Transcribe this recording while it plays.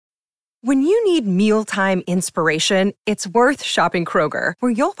When you need mealtime inspiration, it's worth shopping Kroger,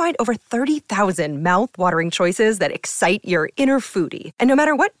 where you'll find over 30,000 mouth-watering choices that excite your inner foodie. And no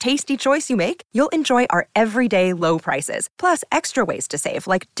matter what tasty choice you make, you'll enjoy our everyday low prices, plus extra ways to save,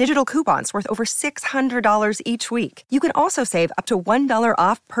 like digital coupons worth over $600 each week. You can also save up to $1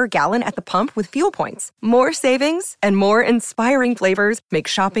 off per gallon at the pump with fuel points. More savings and more inspiring flavors make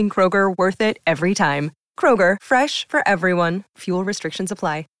shopping Kroger worth it every time. Kroger, fresh for everyone. Fuel restrictions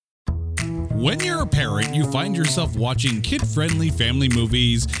apply. When you're a parent, you find yourself watching kid-friendly family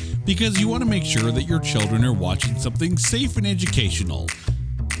movies because you want to make sure that your children are watching something safe and educational.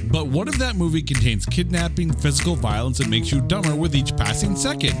 But what if that movie contains kidnapping, physical violence, and makes you dumber with each passing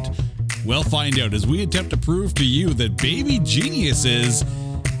second? We'll find out as we attempt to prove to you that Baby Geniuses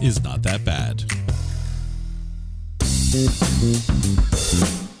is not that bad.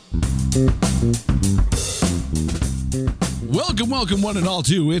 Welcome, one and all,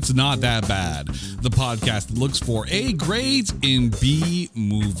 to It's Not That Bad, the podcast that looks for A grades in B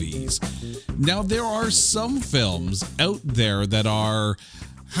movies. Now, there are some films out there that are,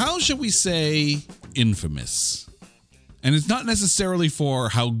 how shall we say, infamous. And it's not necessarily for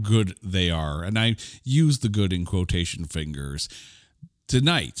how good they are, and I use the good in quotation fingers.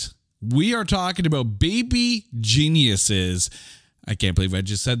 Tonight, we are talking about Baby Geniuses. I can't believe I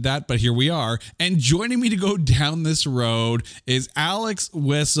just said that, but here we are. And joining me to go down this road is Alex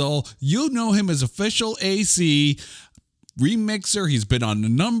Whistle. You'll know him as Official AC Remixer. He's been on a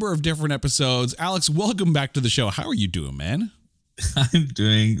number of different episodes. Alex, welcome back to the show. How are you doing, man? I'm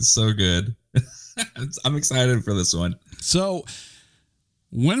doing so good. I'm excited for this one. So,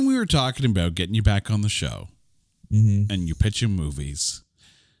 when we were talking about getting you back on the show, and you pitching movies,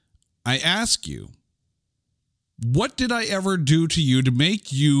 I asked you, what did I ever do to you to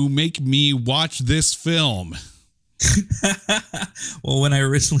make me watch this film? Well, when I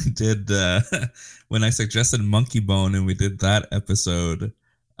originally did, when I suggested Monkey Bone and we did that episode,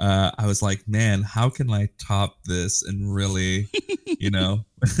 I was like, man, how can I top this and really,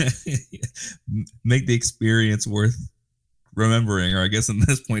 make the experience worth remembering, or I guess at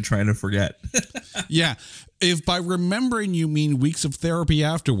this point trying to forget. Yeah. If by remembering you mean weeks of therapy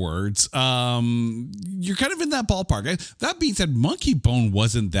afterwards, you're kind of in that ballpark. That being said, Monkey Bone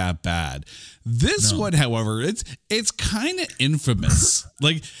wasn't that bad. This one, however, it's kind of infamous.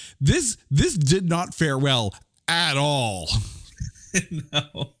 Like this did not fare well at all.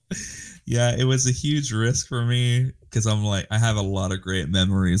 No. Yeah, it was a huge risk for me because I'm like, I have a lot of great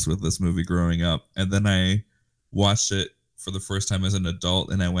memories with this movie growing up. And then I watched it for the first time as an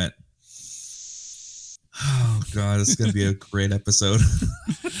adult and I went, oh God, it's going to be a great episode.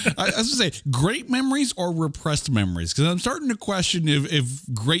 I was going to say, great memories or repressed memories? Because I'm starting to question if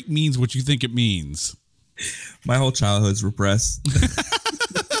great means what you think it means. My whole childhood's repressed.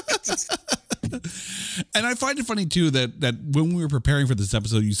 And I find it funny, too, that when we were preparing for this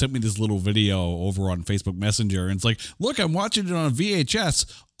episode, you sent me this little video over on Facebook Messenger. And it's like, look, I'm watching it on a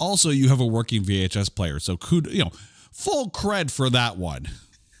VHS. Also, you have a working VHS player. So, full cred for that one.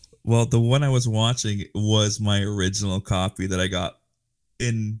 Well, the one I was watching was my original copy that I got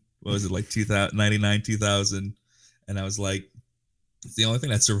in, what was it, like 99, 2000. And I was like, it's the only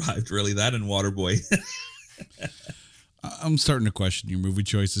thing that survived, really, that and Waterboy. I'm starting to question your movie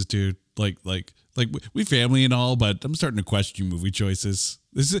choices, dude. Like we family and all, but I'm starting to question your movie choices.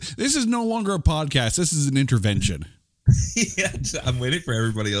 This is no longer a podcast. This is an intervention. Yeah, I'm waiting for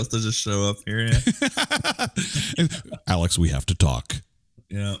everybody else to just show up here. Yeah. Alex, we have to talk.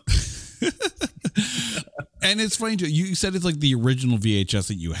 Yeah. And it's funny too. You said it's like the original VHS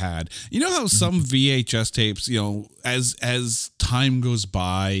that you had. You know how some VHS tapes, as time goes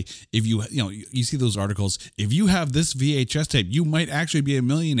by, if you see those articles, if you have this VHS tape, you might actually be a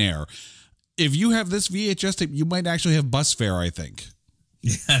millionaire. If you have this VHS tape, you might actually have bus fare, I think.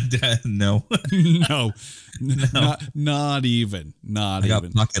 Yeah, no. No. Not even. I got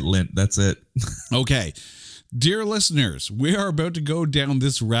pocket lint. That's it. Okay. Dear listeners, we are about to go down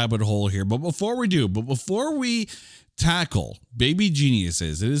this rabbit hole here. But before we tackle Baby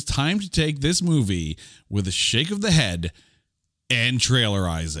Geniuses, it is time to take this movie with a shake of the head and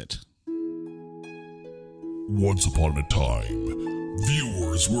trailerize it. Once upon a time,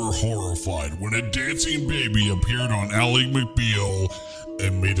 viewers were horrified when a dancing baby appeared on Ally McBeal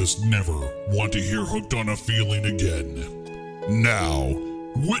and made us never want to hear Hooked on a Feeling again. Now,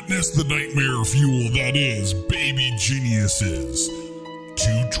 witness the nightmare fuel that is Baby Geniuses.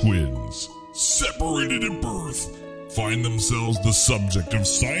 Two twins, separated at birth, find themselves the subject of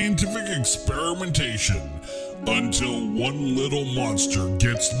scientific experimentation until one little monster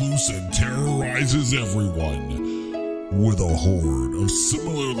gets loose and terrorizes everyone. With a horde of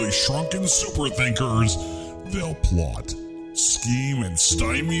similarly shrunken superthinkers, they'll plot, scheme, and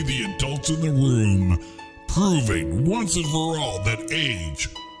stymie the adults in the room, proving once and for all that age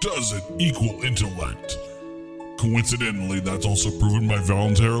doesn't equal intellect. Coincidentally, that's also proven by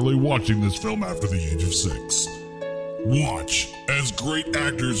voluntarily watching this film after the age of 6. Watch as great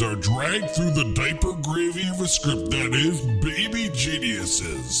actors are dragged through the diaper gravy of a script that is Baby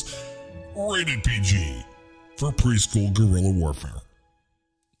Geniuses. Rated PG for preschool guerrilla warfare.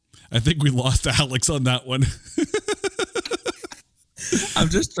 I think we lost Alex on that one. I'm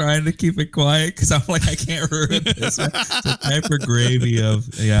just trying to keep it quiet because I'm like, I can't ruin this. The diaper gravy of,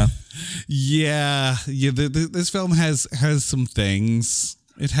 yeah. Yeah. This film has some things.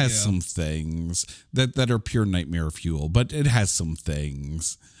 It has some things that are pure nightmare fuel, but it has some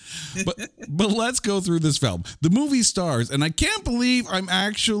things. But let's go through this film. The movie stars, and I can't believe I'm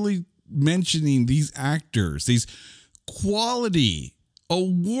actually mentioning these actors, these quality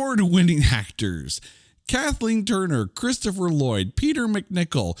award-winning actors: Kathleen Turner, Christopher Lloyd, Peter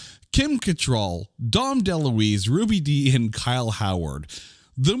MacNicol, Kim Cattrall, Dom DeLuise, Ruby Dee, and Kyle Howard.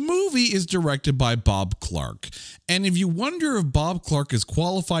 The movie is directed by Bob Clark. And if you wonder if Bob Clark is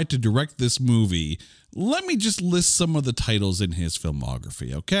qualified to direct this movie, let me just list some of the titles in his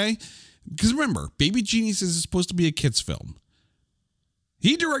filmography, okay? Because remember, Baby Geniuses is supposed to be a kid's film.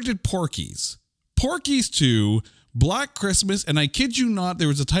 He directed Porky's, Porky's 2, Black Christmas, and I kid you not, there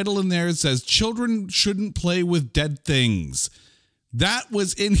was a title in there that says Children Shouldn't Play with Dead Things. That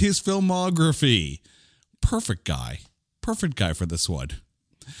was in his filmography. Perfect guy for this one.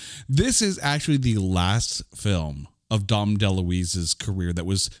 This is actually the last film of Dom DeLuise's career that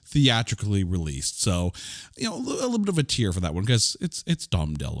was theatrically released. So, a little bit of a tear for that one because it's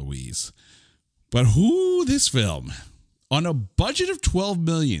Dom DeLuise. But this film, on a budget of $12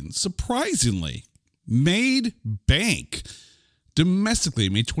 million, surprisingly, made bank. Domestically,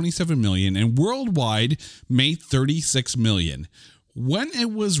 it made $27 million, and worldwide made $36 million. When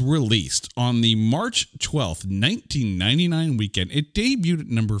it was released on the March 12th, 1999 weekend, it debuted at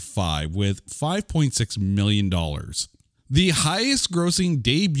number 5 with $5.6 million. The highest grossing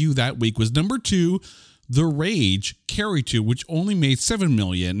debut that week was number 2, The Rage, Carrie 2, which only made $7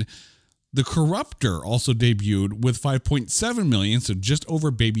 million. The Corruptor also debuted with $5.7 million, so just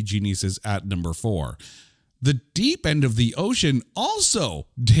over Baby Geniuses at number 4. The Deep End of the Ocean also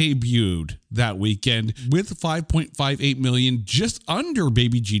debuted that weekend with $5.58 million, just under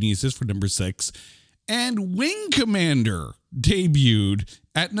Baby Geniuses for number 6. And Wing Commander debuted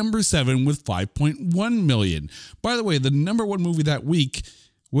at number 7 with $5.1 million. By the way, the number 1 movie that week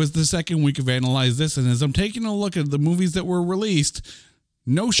was the second week of Analyze This, and as I'm taking a look at the movies that were released,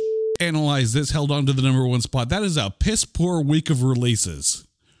 no Analyze This held on to the number 1 spot. That is a piss poor week of releases.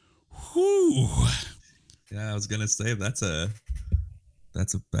 Whew. Yeah, I was gonna say that's a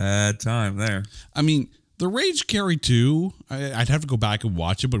bad time there. I mean, The Rage, Carrie 2, I'd have to go back and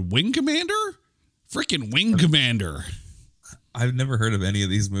watch it, but Wing Commander? Freaking Wing Commander. I've never heard of any of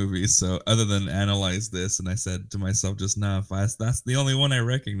these movies, so other than Analyze This, and I said to myself just now, that's the only one I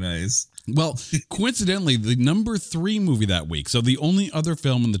recognize. Well, coincidentally, the number 3 movie that week, so the only other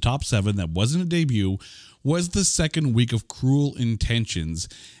film in the top 7 that wasn't a debut, was the second week of Cruel Intentions,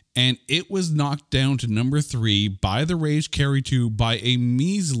 and it was knocked down to number 3 by The Rage, Carrie 2 by a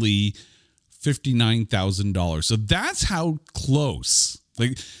measly $59,000. So that's how close.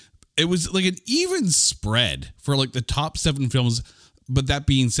 Like, it was like an even spread for like the top 7 films. But that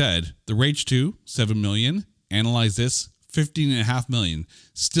being said, The Rage 2, $7 million. Analyze This, $15.5 million.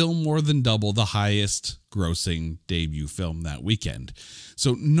 Still more than double the highest grossing debut film that weekend.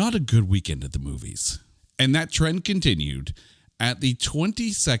 So not a good weekend at the movies. And that trend continued at the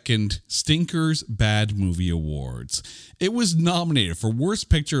 22nd Stinkers Bad Movie Awards. It was nominated for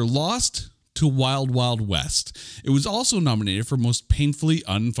Worst Picture, lost to Wild Wild West. It was also nominated for Most Painfully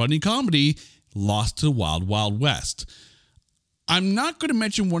Unfunny Comedy, lost to Wild Wild West. I'm not going to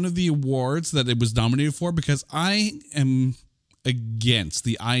mention one of the awards that it was nominated for because I am against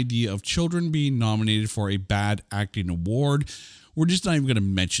the idea of children being nominated for a bad acting award. We're just not even going to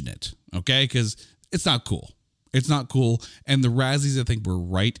mention it, okay? Because it's not cool. It's not cool. And the Razzies, I think, were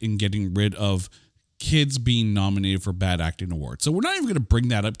right in getting rid of kids being nominated for bad acting awards. So we're not even going to bring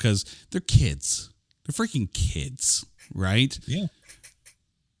that up because they're kids. They're freaking kids, right? Yeah.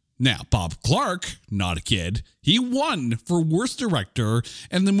 Now, Bob Clark, not a kid, he won for Worst Director,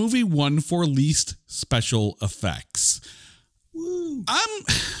 and the movie won for Least Special Effects. Woo. I'm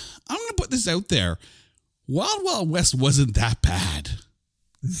going to put this out there. Wild Wild West wasn't that bad.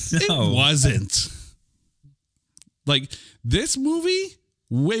 No. It wasn't. Like, this movie,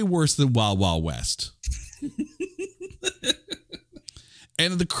 way worse than Wild Wild West.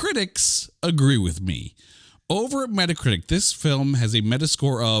 And the critics agree with me. Over at Metacritic, this film has a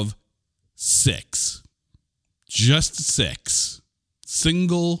Metascore of 6. Just 6.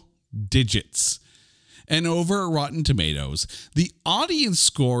 Single digits. And over at Rotten Tomatoes, the audience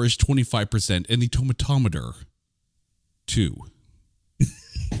score is 25% and the tomatometer 2.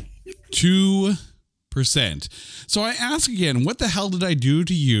 2%. So I ask again, what the hell did I do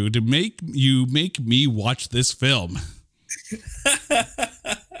to you to make me watch this film?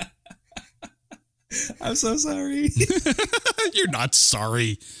 I'm so sorry. You're not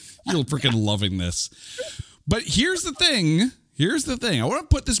sorry. You're freaking loving this. But here's the thing. I want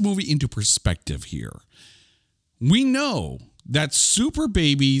to put this movie into perspective here. We know that Super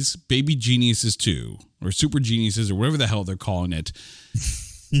Babies, Baby Geniuses 2, or Super Geniuses, or whatever the hell they're calling it,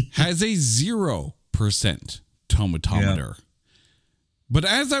 has a 0% tomatometer. Yeah. But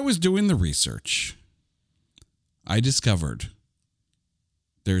as I was doing the research, I discovered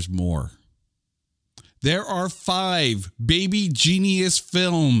there's more. There are 5 Baby Genius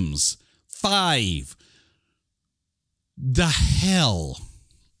films. 5. The hell.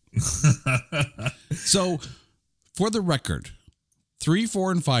 So, for the record, 3,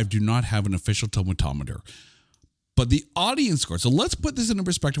 4, and 5 do not have an official tomatometer. But the audience score, so let's put this into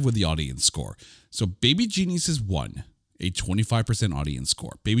perspective with the audience score. So Baby Geniuses 1, a 25% audience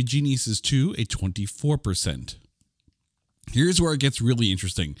score. Baby Geniuses 2, a 24%. Here's where it gets really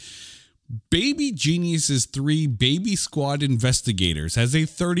interesting. Baby Geniuses 3, Baby Squad Investigators has a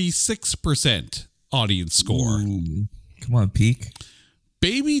 36% audience score. Ooh, come on, peak.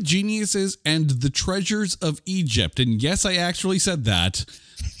 Baby Geniuses and the Treasures of Egypt, and yes, I actually said that,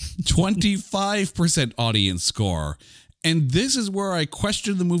 25% audience score. And this is where I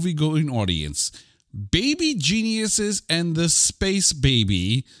question the movie-going audience. Baby Geniuses and the Space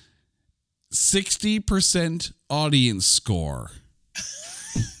Baby, 60% audience score.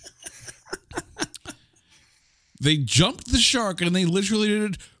 They jumped the shark and they literally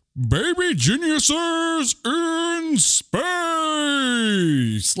did Baby Geniuses in Space.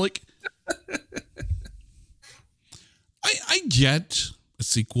 Like, I get a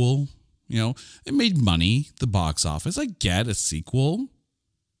sequel. You know, it made money, the box office. I get a sequel.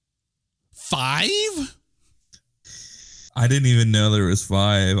 5? I didn't even know there was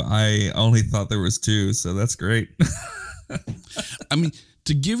 5. I only thought there was 2, so that's great. I mean,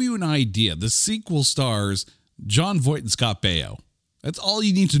 to give you an idea, the sequel stars Jon Voight and Scott Baio. That's all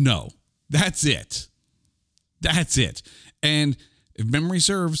you need to know. That's it. That's it. And if memory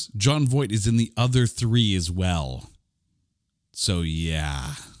serves, Jon Voight is in the other 3 as well. So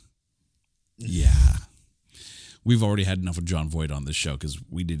yeah. Yeah. We've already had enough of Jon Voight on this show because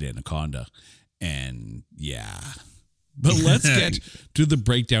we did Anaconda. And yeah. But let's get to the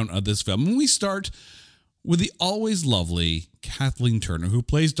breakdown of this film. And we start with the always lovely Kathleen Turner, who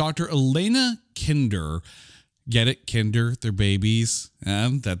plays Dr. Elena Kinder. Get it, Kinder? They're babies.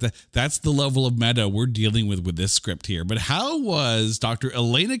 That's the level of meta we're dealing with this script here. But how was Dr.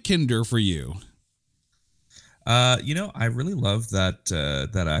 Elena Kinder for you? I really love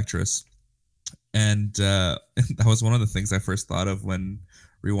that actress. And that was one of the things I first thought of when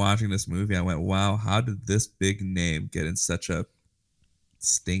rewatching this movie. I went, wow, how did this big name get in such a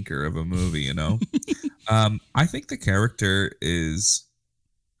stinker of a movie, you know? I think the character is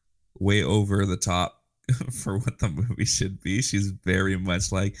way over the top for what the movie should be. She's very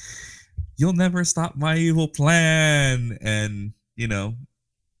much like, you'll never stop my evil plan. And, you know,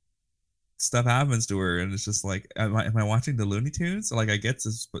 stuff happens to her. And it's just like, am I watching the Looney Tunes? Like, I guess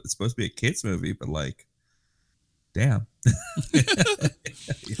it's supposed to be a kid's movie, but like, damn. You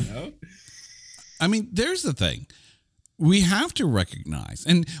know? I mean, there's the thing. We have to recognize,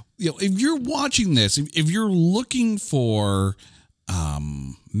 and you know, if you're watching this, if you're looking for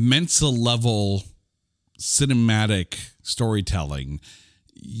Mensa level cinematic storytelling,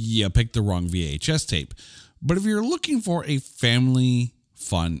 you picked the wrong VHS tape. But if you're looking for a family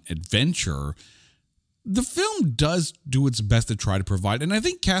fun adventure, the film does do its best to try to provide. And I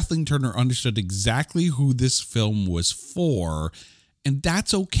think Kathleen Turner understood exactly who this film was for, and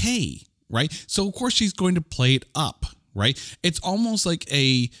that's okay, right? So of course she's going to play it up, right? It's almost like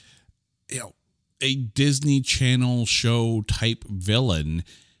a Disney Channel show type villain.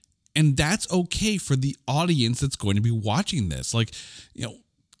 And that's okay for the audience that's going to be watching this. Like, you know,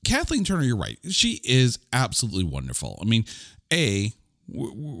 Kathleen Turner, you're right. She is absolutely wonderful. I mean,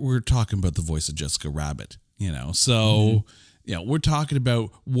 we're talking about the voice of Jessica Rabbit, you know. So, you know, we're talking about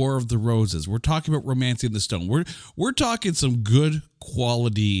War of the Roses. We're talking about Romancing the Stone. We're talking some good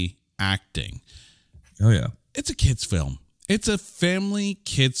quality acting. Oh, yeah. It's a kids film. It's a family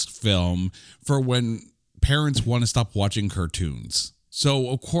kids film for when parents want to stop watching cartoons. So,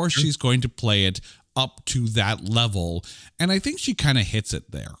 of course, she's going to play it up to that level. And I think she kind of hits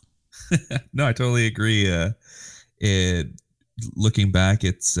it there. No, I totally agree. Looking back,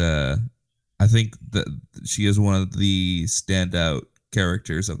 it's I think that she is one of the standout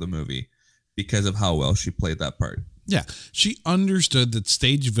characters of the movie because of how well she played that part. Yeah, she understood that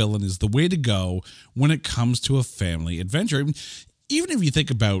stage villain is the way to go when it comes to a family adventure. I mean, even if you think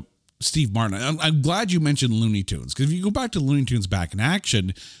about Steve Martin, I'm glad you mentioned Looney Tunes, because if you go back to Looney Tunes Back in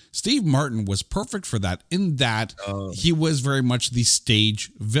Action, Steve Martin was perfect for that, in that he was very much the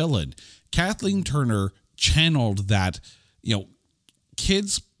stage villain. Kathleen Turner channeled that,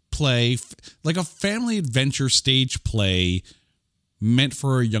 kids play, like a family adventure stage play meant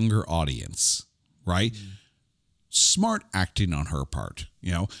for a younger audience, right? Mm-hmm. Smart acting on her part.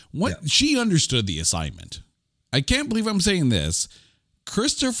 She understood the assignment. I can't believe I'm saying this.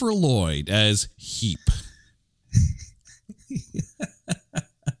 Christopher Lloyd as Heap.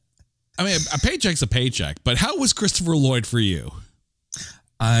 I mean, a paycheck's a paycheck, but how was Christopher Lloyd for you?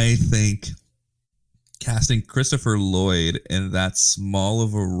 I think casting Christopher Lloyd in that small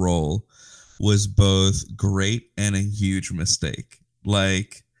of a role was both great and a huge mistake.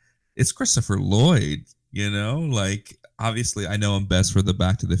 Like, it's Christopher Lloyd, obviously I know him best for the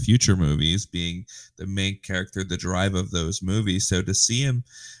Back to the Future movies, being the main character, the drive of those movies. So to see him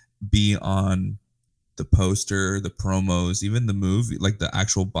be on the poster, the promos, even the movie, like the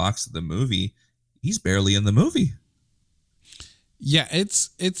actual box of the movie, he's barely in the movie. Yeah, it's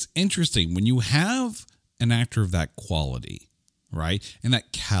interesting when you have an actor of that quality, right? And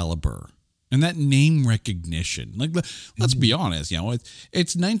that caliber and that name recognition. Like, let's be honest,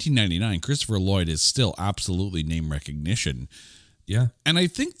 it's 1999. Christopher Lloyd is still absolutely name recognition. Yeah. And I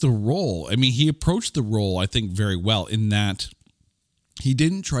think he approached the role, I think, very well, in that he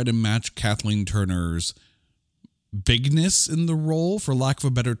didn't try to match Kathleen Turner's bigness in the role, for lack of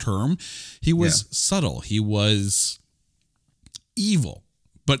a better term. He was subtle. He was evil,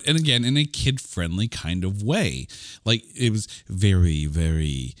 but, and again, in a kid-friendly kind of way. Like, it was very,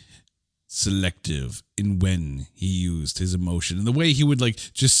 very selective in when he used his emotion, and the way he would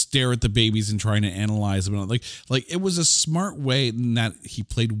just stare at the babies and trying to analyze them. Like it was a smart way in that he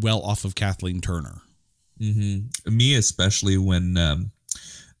played well off of Kathleen Turner. Mm-hmm. Me especially, when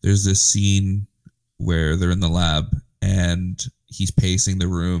there's this scene where they're in the lab and he's pacing the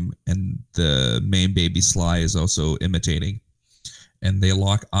room and the main baby Sly is also imitating, and they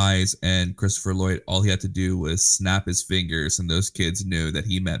lock eyes, and Christopher Lloyd, all he had to do was snap his fingers and those kids knew that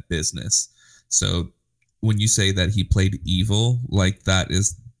he meant business. So when you say that he played evil, like, that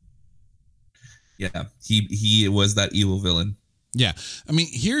is, he was that evil villain. Yeah. I mean,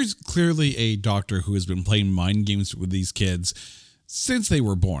 here's clearly a doctor who has been playing mind games with these kids since they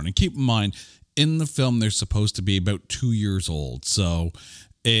were born. And keep in mind, in the film, they're supposed to be about 2 years old. So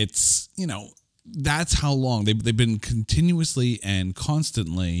it's, that's how long they've been continuously and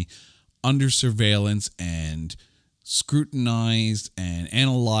constantly under surveillance and scrutinized and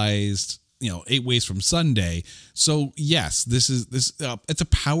analyzed, 8 Ways from Sunday. So yes, it's a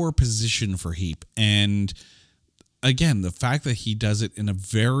power position for Heap. And again, the fact that he does it in a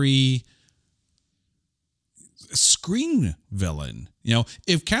very screen villain,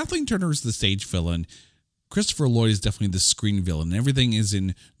 if Kathleen Turner is the stage villain, Christopher Lloyd is definitely the screen villain. Everything is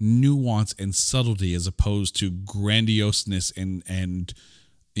in nuance and subtlety as opposed to grandioseness and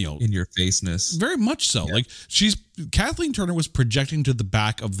in your faceness. Very much so. Yeah. Like, Kathleen Turner was projecting to the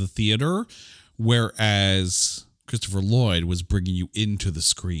back of the theater, whereas Christopher Lloyd was bringing you into the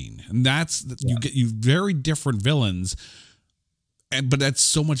screen. And you get very different villains. But that's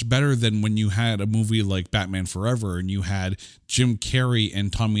so much better than when you had a movie like Batman Forever and you had Jim Carrey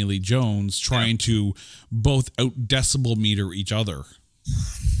and Tommy Lee Jones trying to both out decibel meter each other.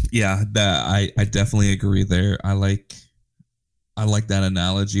 Yeah, I definitely agree there. I like that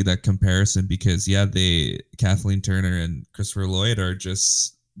analogy, that comparison, because Kathleen Turner and Christopher Lloyd are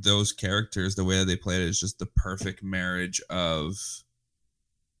just those characters. The way that they played it is just the perfect marriage of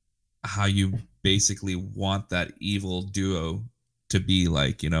how you basically want that evil duo to be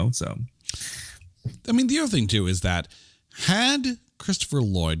like, so. I mean, the other thing too is that had Christopher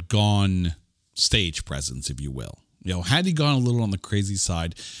Lloyd gone stage presence, if you will, had he gone a little on the crazy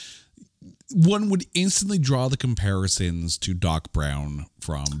side, one would instantly draw the comparisons to Doc Brown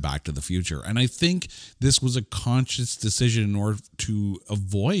from Back to the Future. And I think this was a conscious decision in order to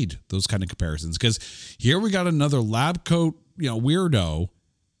avoid those kind of comparisons, because here we got another lab coat, weirdo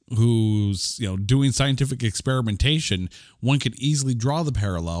who's doing scientific experimentation. One could easily draw the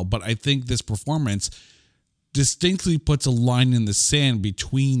parallel, but I think this performance distinctly puts a line in the sand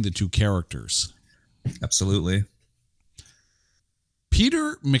between the two characters. Absolutely.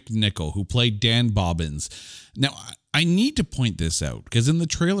 Peter MacNicol, who played Dan Bobbins. Now, I need to point this out because in the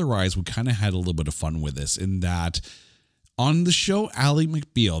Trailer Eyes, we kind of had a little bit of fun with this in that on the show Ally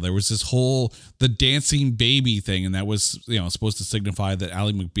McBeal, there was this whole the dancing baby thing, and that was supposed to signify that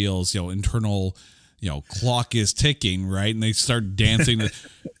Ally McBeal's internal clock is ticking, right? And they start dancing.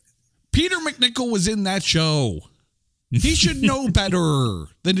 Peter MacNicol was in that show. He should know better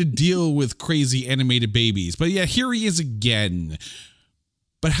than to deal with crazy animated babies. But yeah, here he is again.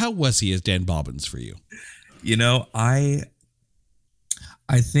 But how was he as Dan Bobbins for you? I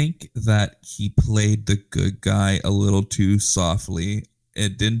think that he played the good guy a little too softly.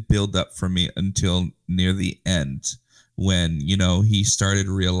 It didn't build up for me until near the end when, he started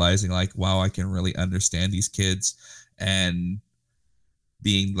realizing like, wow, I can really understand these kids and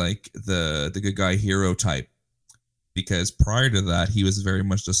being like the good guy hero type. Because prior to that, he was very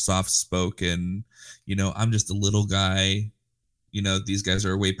much the soft-spoken, I'm just a little guy. These guys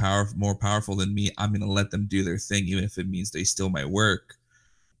are way more powerful than me. I'm going to let them do their thing, even if it means they steal my work.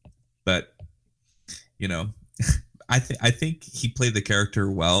 But, I think he played the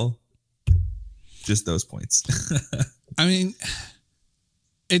character well. Just those points. I mean,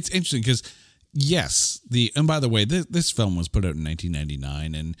 it's interesting because, yes, and by the way, this film was put out in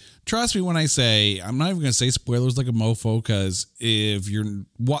 1999. And trust me when I say, I'm not even going to say spoilers like a mofo, because if you're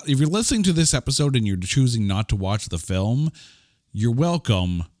listening to this episode and you're choosing not to watch the film, you're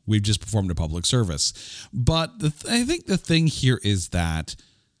welcome. We've just performed a public service. But I think the thing here is that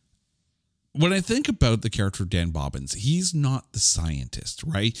when I think about the character of Dan Bobbins, he's not the scientist,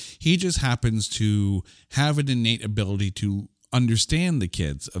 right? He just happens to have an innate ability to understand the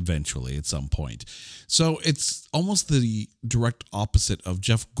kids eventually at some point. So it's almost the direct opposite of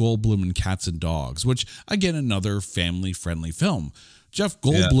Jeff Goldblum in Cats and Dogs, which, again, another family-friendly film. Jeff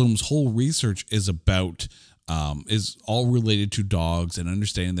Goldblum's whole research is about is all related to dogs and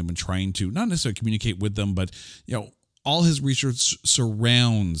understanding them and trying to not necessarily communicate with them, but all his research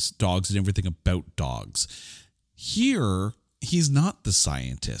surrounds dogs and everything about dogs. Here, he's not the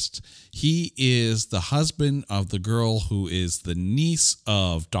scientist. He is the husband of the girl who is the niece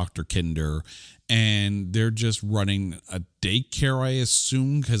of Dr. Kinder, and they're just running a daycare, I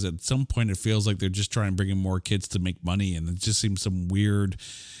assume, because at some point it feels like they're just trying to bring in more kids to make money, and it just seems some weird,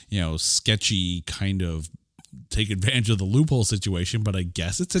 sketchy kind of take advantage of the loophole situation, but I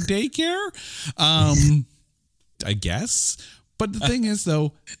guess it's a daycare. I guess. But the thing is,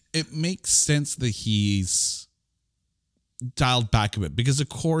 though, it makes sense that he's dialed back a bit because, of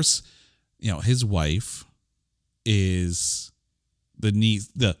course, his wife is the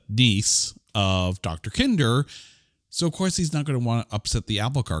niece of Dr. Kinder. So, of course, he's not going to want to upset the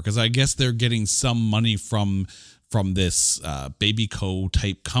apple cart because I guess they're getting some money from this Baby Co.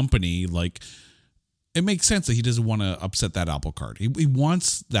 type company. Like, it makes sense that he doesn't want to upset that apple cart. He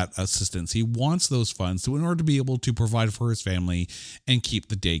wants that assistance. He wants those funds in order to be able to provide for his family and keep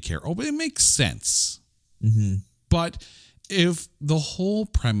the daycare open. It makes sense. Mm-hmm. But if the whole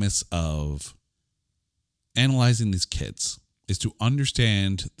premise of analyzing these kids is to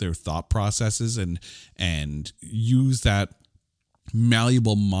understand their thought processes and use that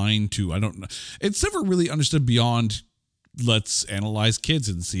malleable mind to, I don't know, it's never really understood beyond let's analyze kids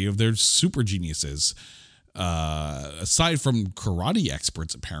and see if they're super geniuses. Aside from karate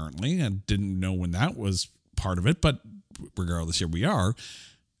experts, apparently, I didn't know when that was part of it, but regardless, here we are.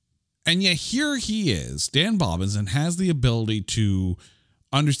 And yet here he is, Dan Bobbins, and has the ability to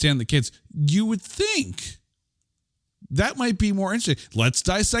understand the kids. You would think that might be more interesting. Let's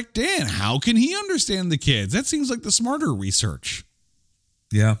dissect Dan. How can he understand the kids? That seems like the smarter research.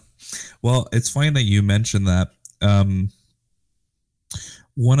 Yeah. Well, it's funny that you mentioned that.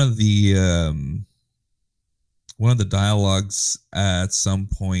 One of the dialogues at some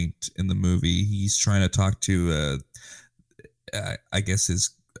point in the movie, he's trying to talk to, I guess his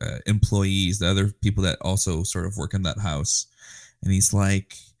employees, the other people that also sort of work in that house, and he's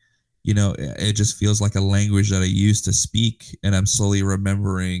like, it just feels like a language that I used to speak, and I'm slowly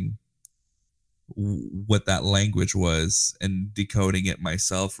remembering what that language was and decoding it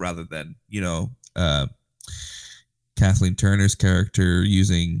myself rather than, Kathleen Turner's character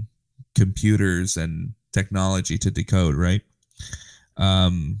using computers and technology to decode, right?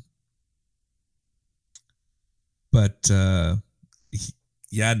 I'd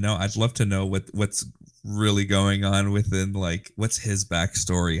love to know what's really going on within, like, what's his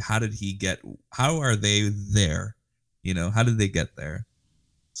backstory? How are they there? How did they get there?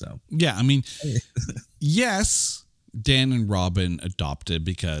 So, yeah, I mean, yes, Dan and Robin adopted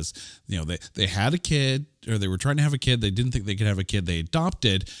because, they had a kid, or they were trying to have a kid. They didn't think they could have a kid. They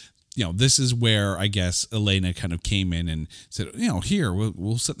adopted. this is where I guess Elena kind of came in and said, here,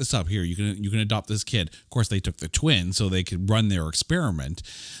 we'll set this up here. You can adopt this kid. Of course, they took the twin so they could run their experiment,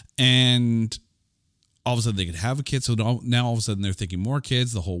 and all of a sudden they could have a kid. So now all of a sudden they're thinking more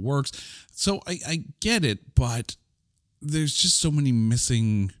kids, the whole works. So I get it, but there's just so many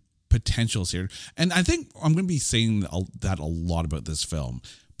missing potentials here. And I think I'm going to be saying that a lot about this film.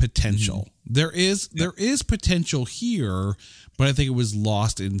 Potential. Mm-hmm. There is potential here, but I think it was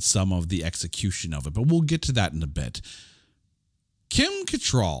lost in some of the execution of it. But we'll get to that in a bit. Kim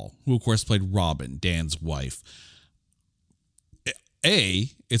Cattrall, who of course played Robin, Dan's wife.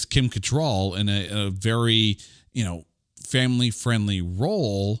 It's Kim Cattrall in a very, family-friendly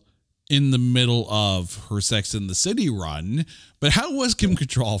role in the middle of her Sex and the City run. But how was Kim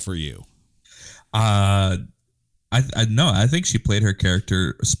Cattrall for you? I think she played her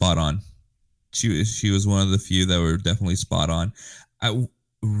character spot on. She was one of the few that were definitely spot on.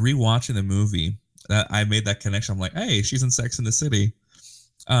 Rewatching the movie, that I made that connection. I'm like, hey, she's in Sex and the City.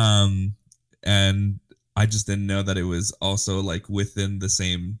 And I just didn't know that it was also like within the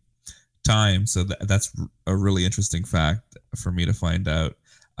same time. So that's a really interesting fact for me to find out.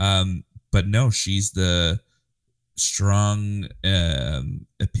 But no, she's the strong,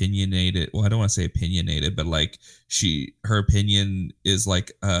 opinionated. Well, I don't want to say opinionated, but like her opinion is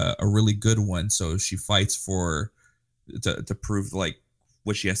like a really good one. So she fights to prove like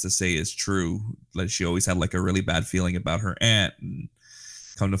what she has to say is true. Like she always had like a really bad feeling about her aunt, and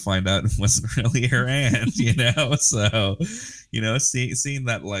come to find out it wasn't really her aunt, So, seeing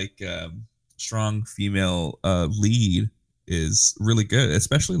that like strong female lead is really good,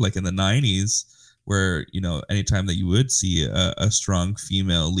 especially like in the 90s where, anytime that you would see a strong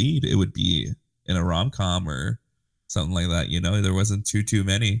female lead, it would be in a rom-com or something like that. There wasn't too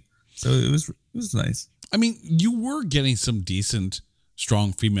many. So it was nice. I mean, you were getting some decent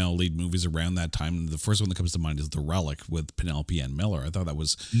strong female lead movies around that time. The first one that comes to mind is The Relic with Penelope Ann Miller. I thought that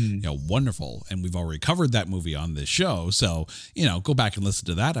was wonderful, and we've already covered that movie on this show, so go back and listen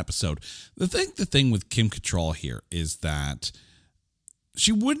to that episode. The thing with Kim Cattrall here is that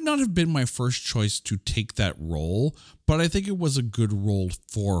she would not have been my first choice to take that role, but I think it was a good role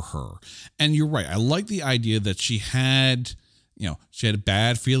for her. And you're right, I like the idea that she had a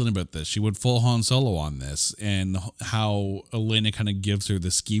bad feeling about this. She went full Han Solo on this, and how Elena kind of gives her the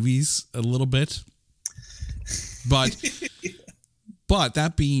skeevies a little bit. But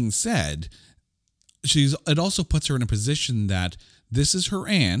that being said, it also puts her in a position that this is her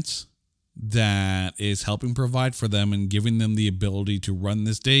aunt that is helping provide for them and giving them the ability to run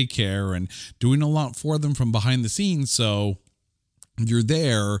this daycare and doing a lot for them from behind the scenes. So you're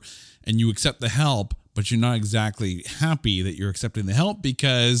there and you accept the help, but you're not exactly happy that you're accepting the help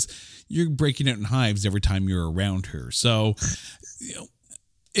because you're breaking out in hives every time you're around her. So,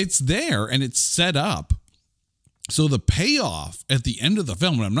 it's there and it's set up. So the payoff at the end of the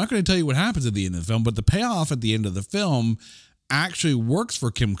film, and I'm not going to tell you what happens at the end of the film, but the payoff at the end of the film actually works for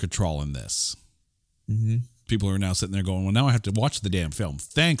Kim Cattrall in this. Mm-hmm. People are now sitting there going, well, now I have to watch the damn film.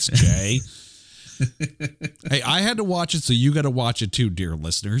 Thanks, Jay. Hey, I had to watch it, so you got to watch it too, dear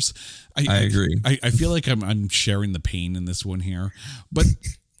listeners. I agree. I feel like I'm sharing the pain in this one here, but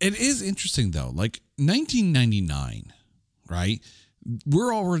it is interesting though. Like 1999, right?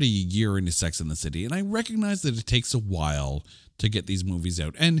 We're already a year into Sex and the City, and I recognize that it takes a while to get these movies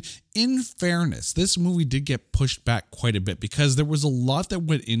out. And in fairness, this movie did get pushed back quite a bit because there was a lot that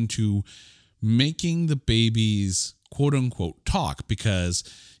went into making the babies quote unquote talk, because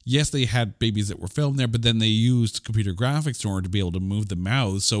yes, they had babies that were filmed there, but then they used computer graphics in order to be able to move the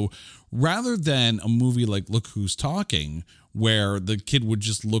mouths. So rather than a movie like Look Who's Talking, where the kid would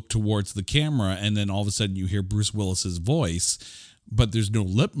just look towards the camera and then all of a sudden you hear Bruce Willis's voice, but there's no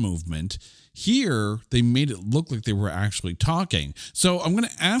lip movement, here they made it look like they were actually talking. So I'm going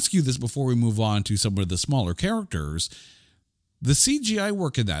to ask you this before we move on to some of the smaller characters. The CGI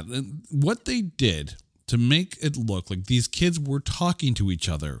work in that, what they did to make it look like these kids were talking to each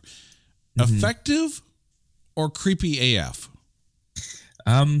other, effective or creepy AF?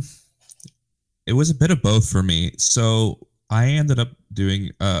 It was a bit of both for me. So I ended up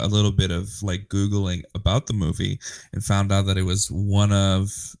doing a little bit of like Googling about the movie and found out that it was one of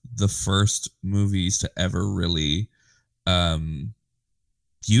the first movies to ever really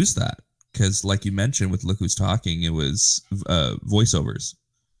use that. Because like you mentioned with Look Who's Talking, it was voiceovers.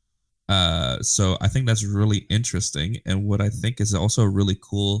 So I think that's really interesting. And what I think is also a really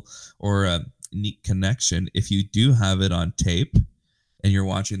cool or a neat connection, if you do have it on tape and you're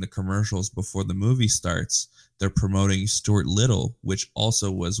watching the commercials before the movie starts, they're promoting Stuart Little, which also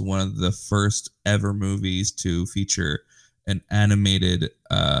was one of the first ever movies to feature an animated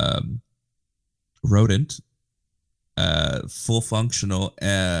rodent, full functional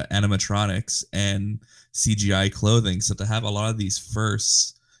animatronics and CGI clothing. So to have a lot of these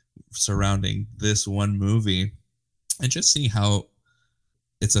firsts surrounding this one movie, and just see how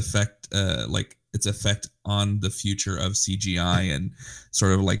its effect on the future of CGI and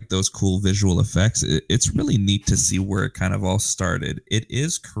sort of like those cool visual effects, it's really neat to see where it kind of all started. It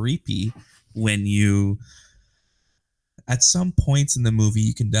is creepy when you, at some points in the movie,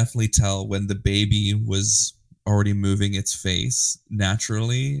 you can definitely tell when the baby was already moving its face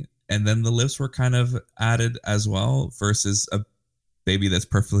naturally, and then the lips were kind of added as well, versus a baby that's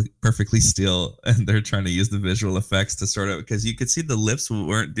perfectly still, and they're trying to use the visual effects to sort of, because you could see the lips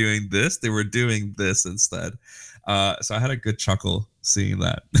weren't doing this, they were doing this instead. So I had a good chuckle seeing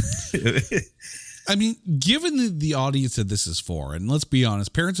that. I mean, given the audience that this is for, and let's be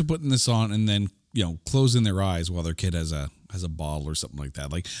honest, parents are putting this on and then, you know, closing their eyes while their kid has a bottle or something like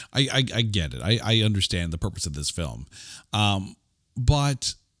that. Like, I get it. I understand the purpose of this film.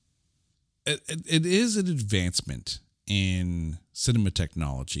 But it is an advancement in cinema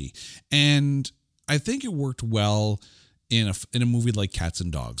technology, and I think it worked well in a movie like Cats and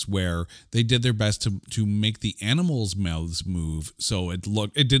Dogs, where they did their best to make the animals' mouths move, so it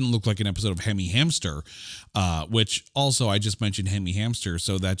didn't look like an episode of Hemi Hamster, which also I just mentioned Hemi Hamster,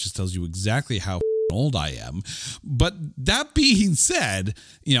 so that just tells you exactly how old I am. But that being said,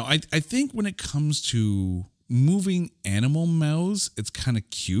 you know, I think when it comes to moving animal mouths, it's kind of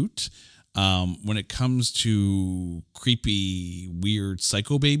cute. When it comes to creepy, weird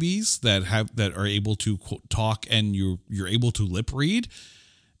psycho babies that are able to quote, talk and you're able to lip read,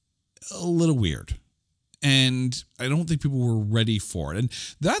 a little weird. And I don't think people were ready for it. And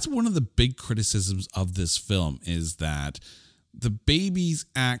that's one of the big criticisms of this film, is that the babies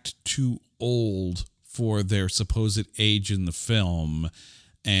act too old for their supposed age in the film,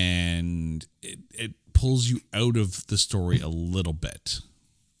 and it pulls you out of the story a little bit.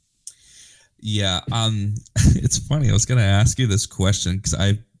 Yeah, it's funny. I was going to ask you this question because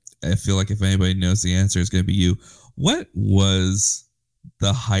I feel like if anybody knows the answer, it's going to be you. What was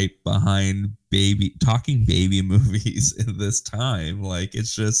the hype behind talking baby movies in this time? Like,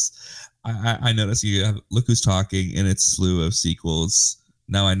 it's just, I noticed you have Look Who's Talking in its slew of sequels.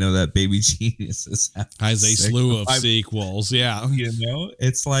 Now I know that Baby Geniuses has a slew of sequels. Yeah, you know,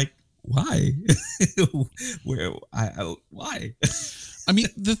 it's like, why? Why? I mean,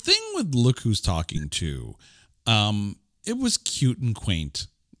 the thing with Look Who's Talking too, it was cute and quaint,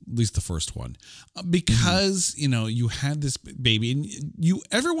 at least the first one, because, you know, you had this baby, and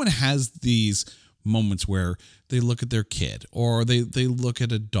everyone has these moments where they look at their kid, or they look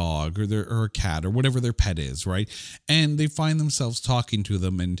at a dog or a cat or whatever their pet is, right? And they find themselves talking to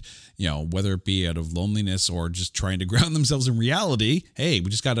them, and, you know, whether it be out of loneliness or just trying to ground themselves in reality. Hey, we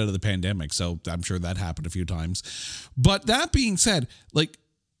just got out of the pandemic, so I'm sure that happened a few times. But that being said, like,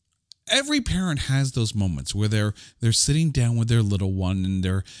 every parent has those moments where they're sitting down with their little one, and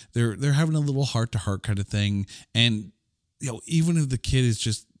they're having a little heart-to-heart kind of thing, and, you know, even if the kid is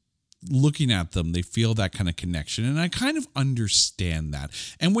just looking at them, they feel that kind of connection. And I kind of understand that.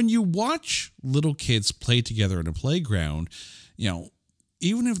 And when you watch little kids play together in a playground, you know,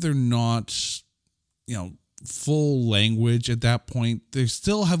 even if they're not, you know, full language at that point, they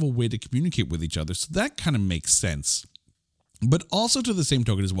still have a way to communicate with each other. So that kind of makes sense. But also, to the same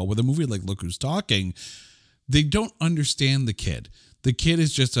token as well, with a movie like Look Who's Talking, they don't understand the kid. The kid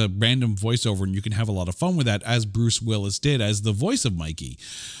is just a random voiceover, and you can have a lot of fun with that, as Bruce Willis did as the voice of Mikey.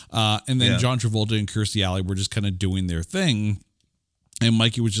 And then John Travolta and Kirstie Alley were just kind of doing their thing. And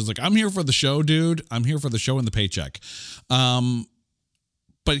Mikey was just like, I'm here for the show, dude. I'm here for the show and the paycheck.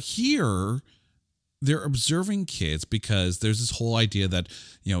 But here, they're observing kids because there's this whole idea that,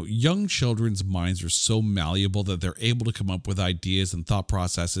 you know, young children's minds are so malleable that they're able to come up with ideas and thought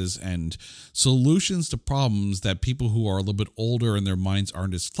processes and solutions to problems that people who are a little bit older and their minds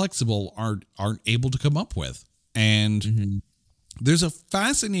aren't as flexible aren't able to come up with. And there's a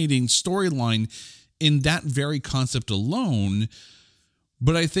fascinating storyline in that very concept alone.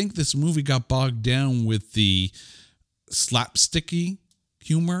 But I think this movie got bogged down with the slapsticky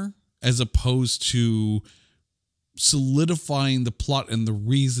humor, as opposed to solidifying the plot and the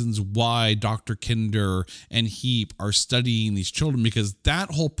reasons why Dr. Kinder and Heap are studying these children, because that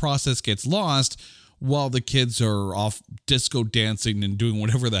whole process gets lost while the kids are off disco dancing and doing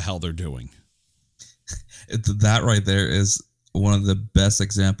whatever the hell they're doing. That right there is one of the best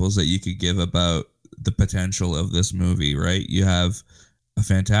examples that you could give about the potential of this movie, right? You have a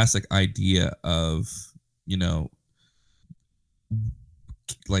fantastic idea of, you know,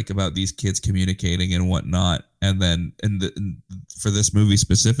 like about these kids communicating and whatnot. And then for this movie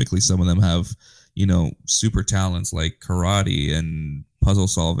specifically, some of them have, you know, super talents like karate and puzzle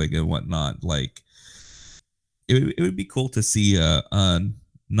solving and whatnot. Like it would be cool to see a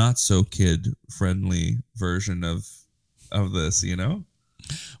not so kid friendly version of this, you know?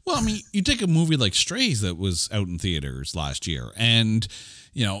 Well, I mean, you take a movie like Strays that was out in theaters last year, and,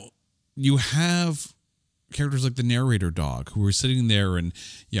 you know, you have characters like the narrator dog who are sitting there and,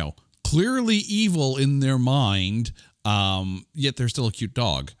 you know, clearly evil in their mind, yet they're still a cute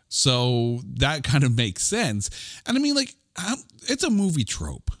dog. So that kind of makes sense. And I mean, like, it's a movie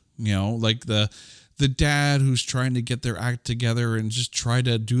trope, you know, like the dad who's trying to get their act together and just try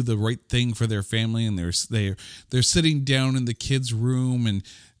to do the right thing for their family, and they're sitting down in the kid's room and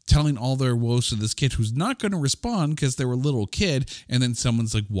telling all their woes to this kid who's not going to respond because they're a little kid, and then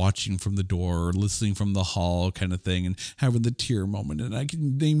someone's like watching from the door or listening from the hall kind of thing and having the tear moment. And I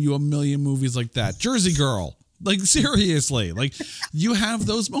can name you a million movies like that. Jersey Girl, like, seriously, like, you have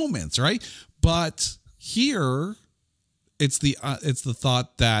those moments, right? But here it's the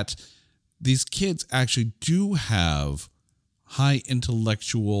thought that these kids actually do have high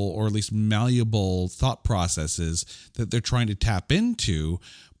intellectual, or at least malleable thought processes that they're trying to tap into,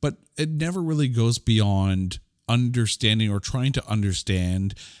 but it never really goes beyond understanding or trying to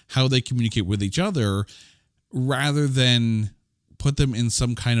understand how they communicate with each other, rather than put them in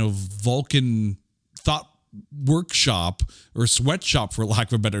some kind of Vulcan thought workshop or sweatshop, for lack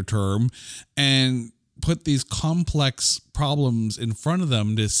of a better term, and put these complex problems in front of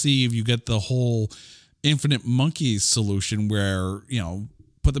them to see if you get the whole infinite monkeys solution, where, you know,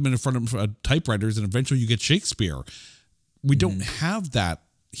 put them in front of typewriters and eventually you get Shakespeare. We don't have that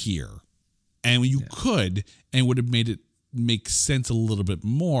here. And you could, and would have made it make sense a little bit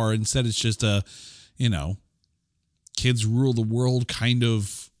more. Instead, it's just a, you know, kids rule the world kind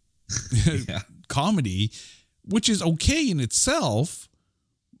of comedy, which is okay in itself,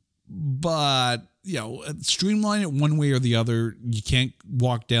 but, you know, streamline it one way or the other. You can't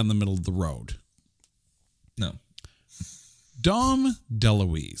walk down the middle of the road. No. Dom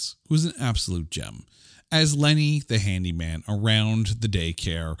DeLuise, who's an absolute gem, as Lenny the handyman around the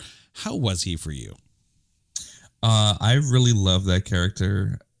daycare. How was he for you? I really love that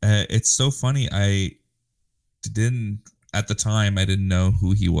character. It's so funny. At the time, I didn't know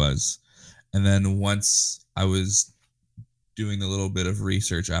who he was. And then once I was doing a little bit of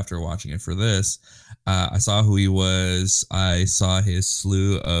research after watching it for this, I saw who he was. I saw his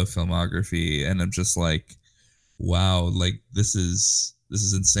slew of filmography, and I'm just like, wow, like this is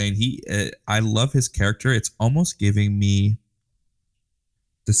insane. I love his character. It's almost giving me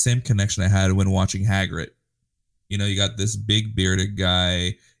the same connection I had when watching Hagrid. You know, you got this big bearded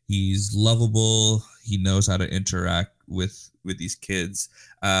guy. He's lovable. He knows how to interact with these kids.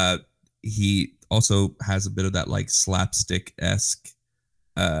 He also has a bit of that like slapstick-esque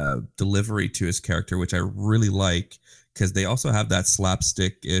delivery to his character, which I really like, because they also have that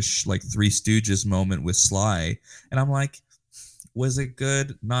slapstick-ish like Three Stooges moment with Sly. And I'm like, was it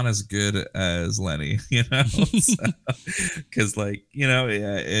good? Not as good as Lenny, you know? Because like, you know,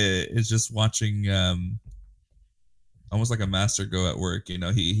 it's just watching almost like a master go at work. You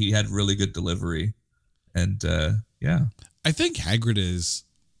know, he had really good delivery. And I think Hagrid is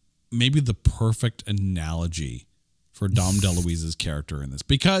maybe the perfect analogy for Dom DeLuise's character in this,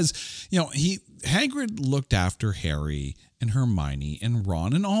 because, you know, Hagrid looked after Harry and Hermione and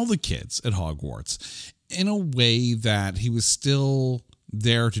Ron and all the kids at Hogwarts in a way that he was still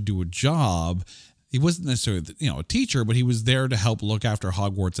there to do a job. He wasn't necessarily, you know, a teacher, but he was there to help look after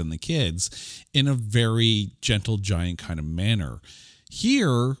Hogwarts and the kids in a very gentle giant kind of manner.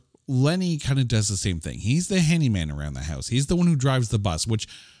 Here, Lenny kind of does the same thing. He's the handyman around the house. He's the one who drives the bus, which,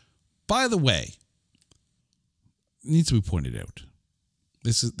 by the way, needs to be pointed out.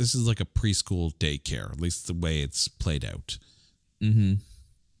 This is like a preschool daycare, at least the way it's played out. Mm-hmm.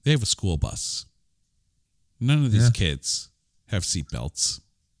 They have a school bus. None of these kids have seatbelts.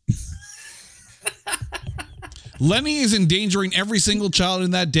 Lenny is endangering every single child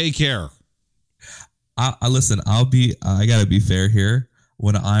in that daycare. Listen, I gotta be fair here.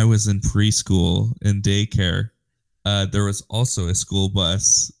 When I was in preschool and daycare, there was also a school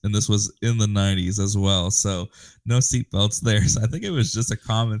bus, and this was in the 90s as well. So no seatbelts there. So I think it was just a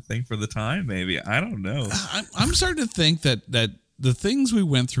common thing for the time, maybe. I don't know. I'm starting to think that the things we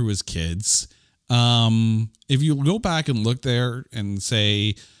went through as kids, if you go back and look there and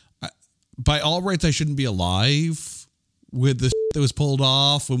say, by all rights, I shouldn't be alive with the that was pulled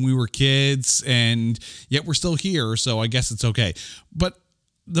off when we were kids, and yet we're still here, so I guess it's okay. But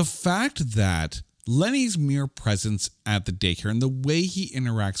the fact that Lenny's mere presence at the daycare and the way he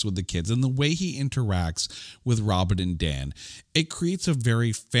interacts with the kids and the way he interacts with Robin and Dan, it creates a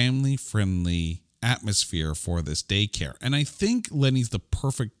very family-friendly atmosphere for this daycare. And I think Lenny's the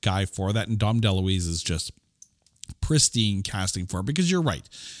perfect guy for that. And Dom DeLuise is just pristine casting for it, because you're right.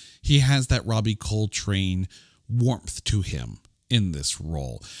 He has that Robbie Coltrane warmth to him in this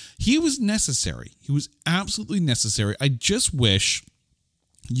role. He was necessary. He was absolutely necessary. I just wish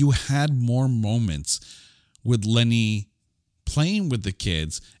you had more moments with Lenny playing with the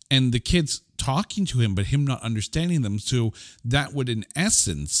kids and the kids talking to him, but him not understanding them. So that would, in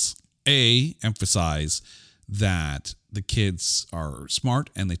essence, emphasize that the kids are smart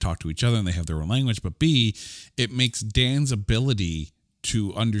and they talk to each other and they have their own language. But B, it makes Dan's ability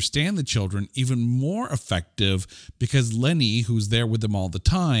to understand the children even more effective, because Lenny, who's there with them all the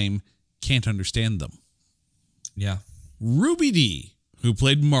time, can't understand them. Yeah. Ruby Dee, who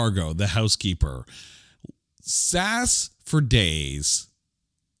played Margot, the housekeeper, sass for days.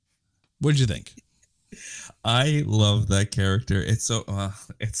 What'd you think? I love that character. It's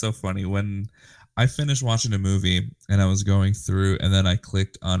so funny. When I finished watching a movie and I was going through, and then I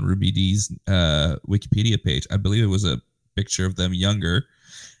clicked on Ruby Dee's Wikipedia page. I believe it was a picture of them younger,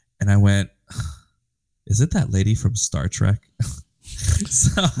 and I went, "Is it that lady from Star Trek?"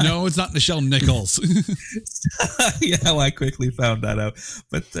 No, it's not Nichelle Nichols. Yeah, well, I quickly found that out.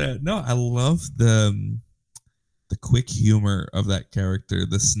 But no, I love the quick humor of that character,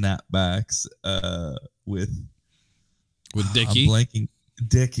 the snapbacks with Dickie. I'm blanking.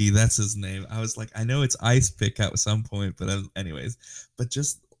 Dickie, that's his name. I was like, I know it's Ice Pick at some point, but anyways, but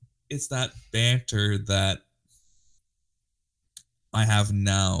just it's that banter that I have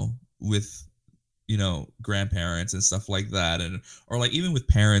now with, you know, grandparents and stuff like that, and or like even with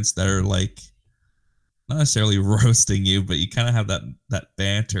parents that are like not necessarily roasting you, but you kind of have that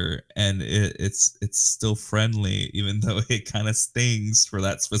banter, and it's still friendly, even though it kind of stings for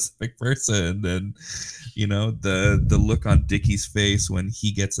that specific person. And you know, the look on Dickie's face when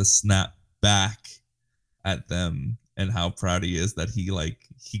he gets a snap back at them, and how proud he is that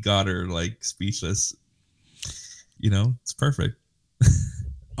he got her like speechless. You know, it's perfect.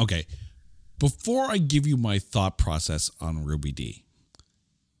 Okay. Before I give you my thought process on Ruby Dee,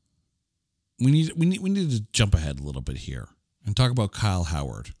 we need to jump ahead a little bit here and talk about Kyle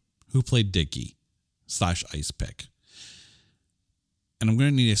Howard, who played Dickie / Ice Pick. And I'm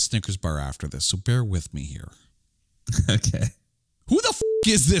going to need a Snickers bar after this, so bear with me here. Okay. Who the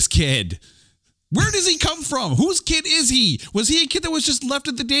is this kid? Where does he come from? Whose kid is he? Was he a kid that was just left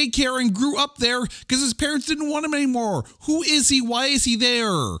at the daycare and grew up there because his parents didn't want him anymore? Who is he? Why is he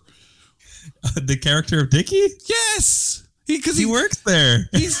there? The character of Dickie? Yes. He works there.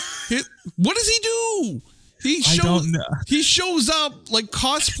 What does he do? I don't know. He shows up like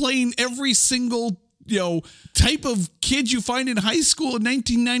cosplaying every single, type of kid you find in high school in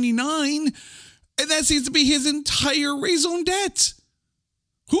 1999. And that seems to be his entire raison d'etre.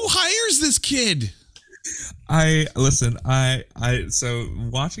 Who hires this kid? So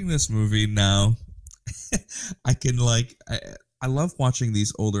watching this movie now, I can I love watching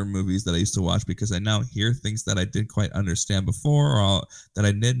these older movies that I used to watch, because I now hear things that I didn't quite understand before, or that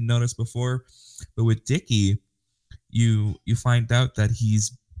I didn't notice before. But with Dickie, you find out that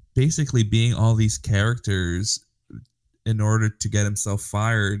he's basically being all these characters in order to get himself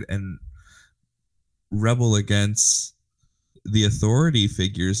fired and rebel against the authority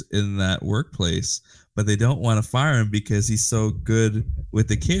figures in that workplace. But they don't want to fire him because he's so good with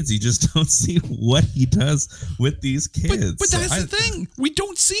the kids. You just don't see what he does with these kids. But that's the thing. We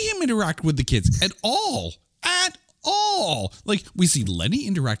don't see him interact with the kids at all. At all. Like, we see Lenny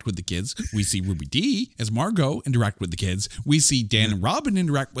interact with the kids. We see Ruby Dee as Margot interact with the kids. We see Dan and Robin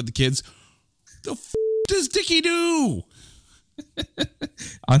interact with the kids. The does Dickie do?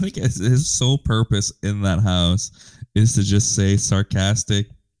 I think his sole purpose in that house is to just say sarcastic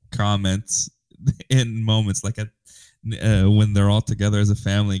comments in moments like when they're all together as a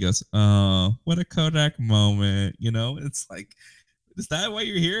family. He goes, "Oh, what a Kodak moment!" It's like, is that why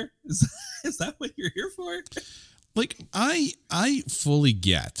you're here? Is that what you're here for? Like, I fully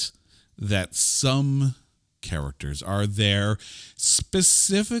get that some characters are there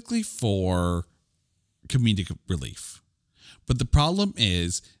specifically for comedic relief, but the problem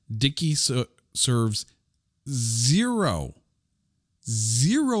is Dickie serves zero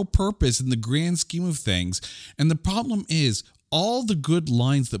purpose in the grand scheme of things. And the problem is all the good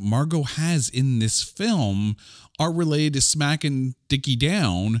lines that Margot has in this film are related to smacking Dickie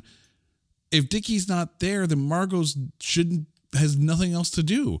down. If Dickie's not there, then Margot has nothing else to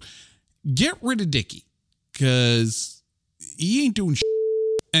do. Get rid of Dickie, because he ain't doing shit.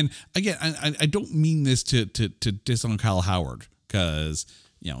 And again, I don't mean this to diss on Kyle Howard, because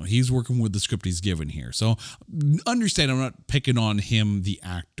he's working with the script he's given here. So understand, I'm not picking on him, the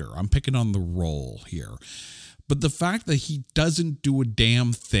actor. I'm picking on the role here. But the fact that he doesn't do a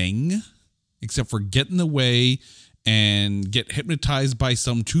damn thing except for get in the way and get hypnotized by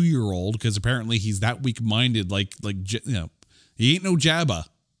some 2-year-old, because apparently he's that weak-minded, he ain't no Jabba.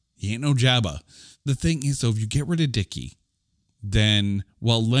 He ain't no Jabba. The thing is, though, if you get rid of Dickie, then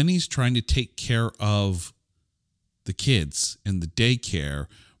while Lenny's trying to take care of the kids in the daycare,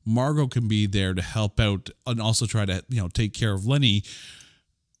 Margot can be there to help out and also try to, take care of Lenny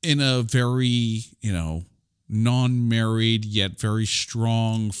in a very, non-married yet very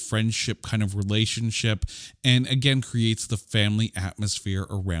strong friendship kind of relationship, and again creates the family atmosphere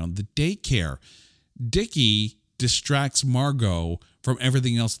around the daycare. Dickie distracts Margot from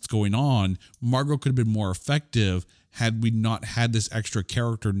everything else that's going on. Margot could have been more effective had we not had this extra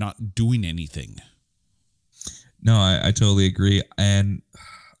character not doing anything. No, I totally agree. And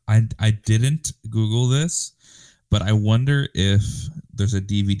I didn't Google this, but I wonder if there's a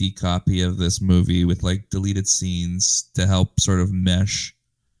DVD copy of this movie with like deleted scenes to help sort of mesh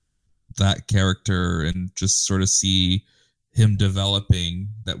that character and just sort of see him developing,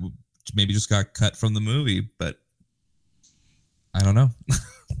 that maybe just got cut from the movie, but I don't know.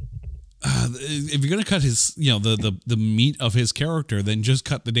 If you're going to cut his, the meat of his character, then just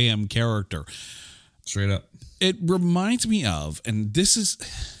cut the damn character. Straight up. It reminds me of, and this is,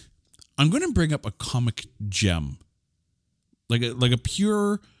 I'm going to bring up a comic gem, like a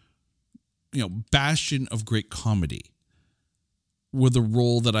pure, bastion of great comedy, with a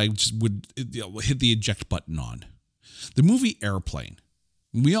role that I just would hit the eject button on. The movie Airplane.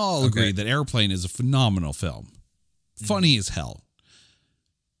 We all agree that Airplane is a phenomenal film. Funny as hell.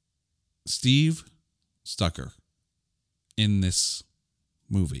 Steve Stucker in this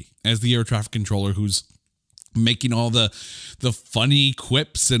movie as the air traffic controller, who's making all the funny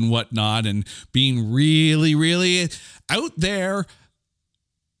quips and whatnot and being really, really out there.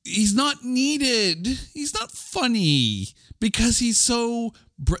 He's not needed. He's not funny because he's so,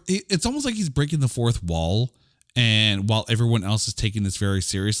 it's almost like he's breaking the fourth wall. And while everyone else is taking this very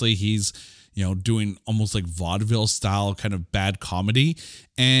seriously, he's, doing almost like vaudeville style kind of bad comedy.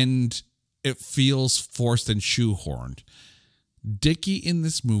 And it feels forced and shoehorned. Dickie in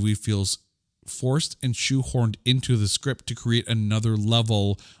this movie feels forced and shoehorned into the script to create another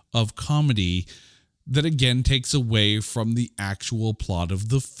level of comedy that again takes away from the actual plot of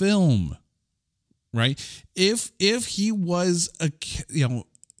the film. Right? If he was I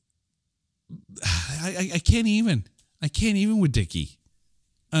can't even with Dickie.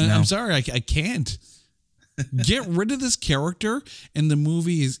 No. I'm sorry, I can't. Get rid of this character and the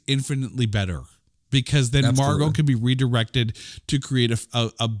movie is infinitely better, because then Absolutely. Margot can be redirected to create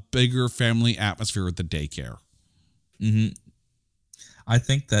a bigger family atmosphere at the daycare. Mm-hmm. I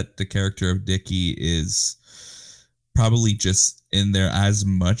think that the character of Dickie is probably just in there as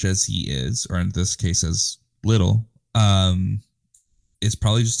much as he is, or in this case as little, is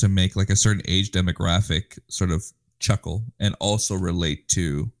probably just to make like a certain age demographic sort of chuckle and also relate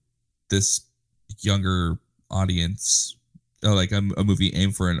to this younger audience, like a movie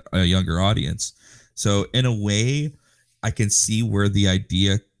aimed for a younger audience. So in a way, I can see where the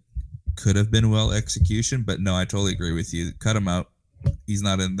idea could have been well execution, but no, I totally agree with you. Cut him out. He's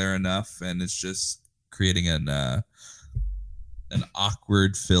not in there enough, and it's just creating an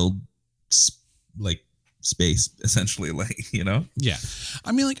awkward filled space, essentially, Yeah.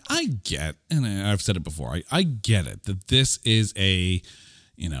 I mean, I get, and I've said it before, I get it that this is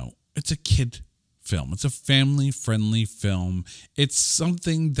it's a kid film. It's a family-friendly film. It's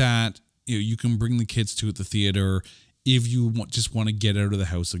something that you can bring the kids to at the theater if you just want to get out of the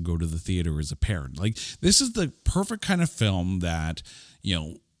house and go to the theater as a parent. This is the perfect kind of film that,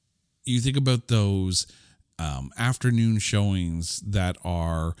 you think about those afternoon showings that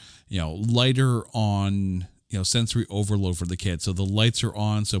are, lighter on, sensory overload for the kids. So the lights are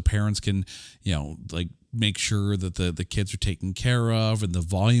on so parents can, make sure that the kids are taken care of and the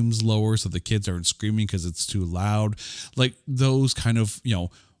volume's lower so the kids aren't screaming because it's too loud. Like those kind of,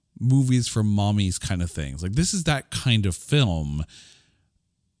 movies for mommies kind of things. This is that kind of film.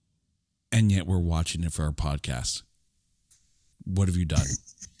 And yet we're watching it for our podcast. What have you done?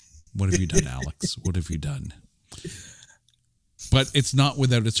 What have you done, Alex? What have you done? But it's not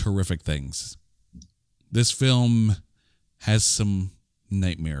without its horrific things. This film has some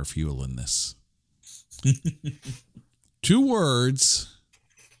nightmare fuel in this. 2 words,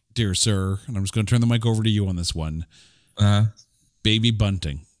 dear sir, and I'm just going to turn the mic over to you on this one. Baby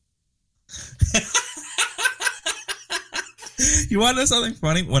bunting. You want to know something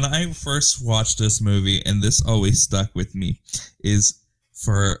funny? When I first watched this movie, and this always stuck with me, is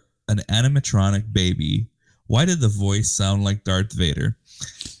for an animatronic baby, why did the voice sound like Darth Vader?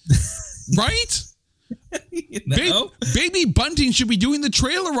 Right? You know? Baby Bunting should be doing the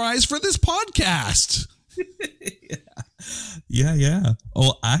trailerize for this podcast. Yeah.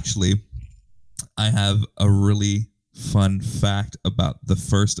 Oh, actually, I have a really fun fact about the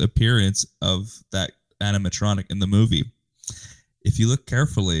first appearance of that animatronic in the movie. If you look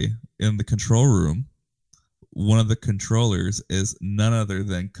carefully in the control room, one of the controllers is none other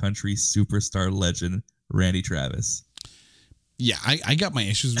than country superstar legend Randy Travis. Yeah, I got my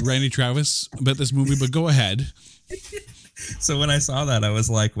issues with Randy Travis about this movie, but go ahead. So when I saw that, I was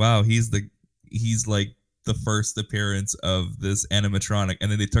like, wow, he's like the first appearance of this animatronic,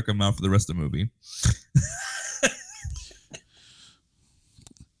 and then they took him out for the rest of the movie.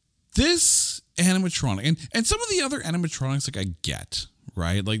 This animatronic and some of the other animatronics, like, I get,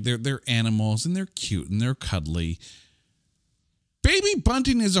 right? Like, they're animals and they're cute and they're cuddly. Baby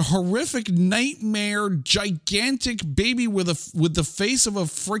Bunting is a horrific nightmare, gigantic baby with the face of a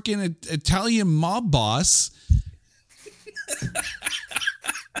freaking Italian mob boss.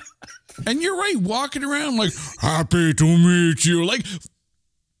 And you're right, walking around like, happy to meet you, like,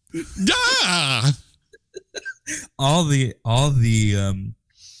 ah. all the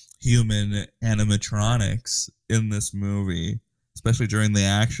human animatronics in this movie, especially during the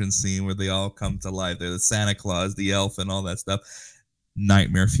action scene where they all come to life. They're the Santa Claus, the elf, and all that stuff.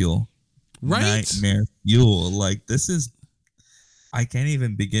 Nightmare fuel. Right? Nightmare fuel. Like, this is, I can't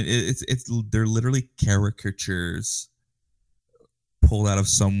even begin. They're literally caricatures pulled out of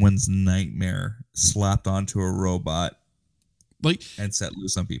someone's nightmare, slapped onto a robot, like, and set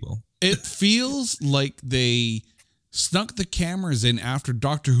loose on people. It feels like they snuck the cameras in after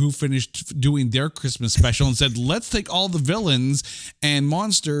Doctor Who finished doing their Christmas special and said, let's take all the villains and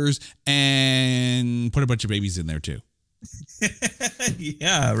monsters and put a bunch of babies in there too.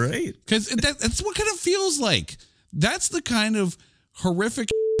 Yeah, right. Because that's what kind of feels like. That's the kind of horrific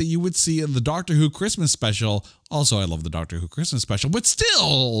that you would see in the Doctor Who Christmas special. Also, I love the Doctor Who Christmas special, but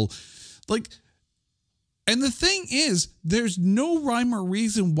still, like, and the thing is, there's no rhyme or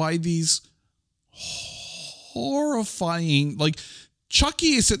reason why these horrifying, like,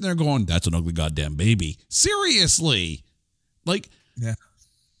 Chucky is sitting there going, that's an ugly goddamn baby. Seriously. Like, yeah.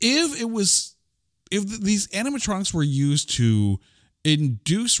 If these animatronics were used to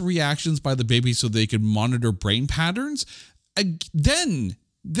induce reactions by the baby so they could monitor brain patterns, then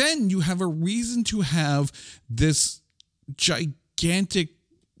you have a reason to have this gigantic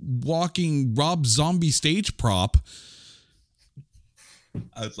walking Rob Zombie stage prop.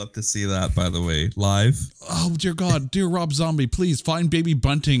 I would love to see that, by the way, live. Oh, dear God. Dear Rob Zombie, please find Baby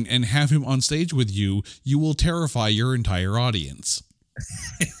Bunting and have him on stage with you. You will terrify your entire audience.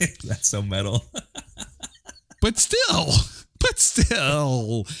 That's so metal. But still,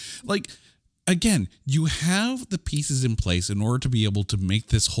 like, again, you have the pieces in place in order to be able to make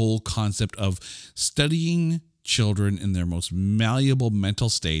this whole concept of studying children in their most malleable mental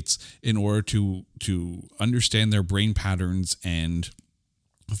states in order to understand their brain patterns and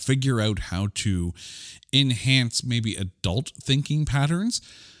figure out how to enhance maybe adult thinking patterns.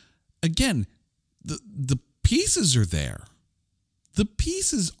 Again, the pieces are there. The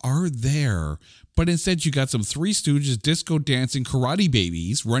pieces are there, but instead you got some Three Stooges, disco dancing, karate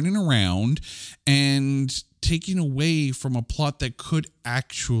babies running around and taking away from a plot that could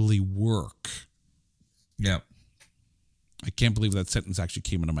actually work. Yeah. I can't believe that sentence actually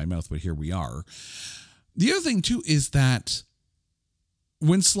came out of my mouth, but here we are. The other thing, too, is that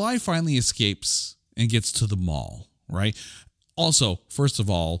when Sly finally escapes and gets to the mall, right? Also, first of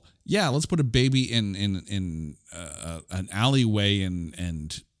all, yeah, let's put a baby in an alleyway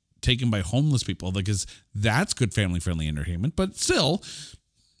and taken by homeless people, because that's good family-friendly entertainment. But still,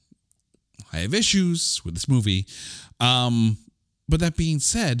 I have issues with this movie. But that being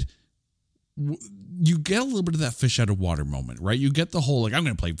said, you get a little bit of that fish out of water moment, right? You get the whole, like, I'm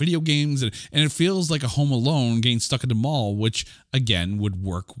going to play video games, and it feels like a Home Alone getting stuck in the mall, which, again, would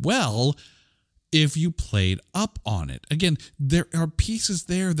work well if you played up on it. Again, there are pieces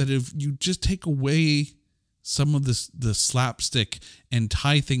there that if you just take away some of the slapstick and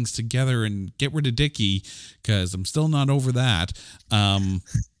tie things together and get rid of Dickie, because I'm still not over that,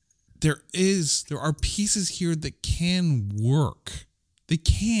 there are pieces here that can work. They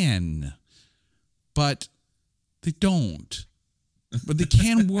can. But they don't. But they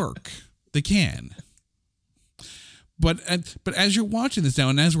can work. They can. But as you're watching this now,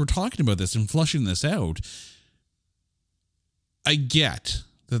 and as we're talking about this and flushing this out, I get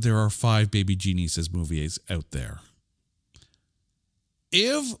that there are 5 Baby Geniuses movies out there.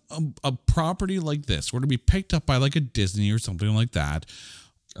 if a property like this were to be picked up by like a Disney or something like that,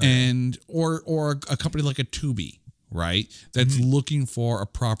 and or a company like a Tubi, right, that's looking for a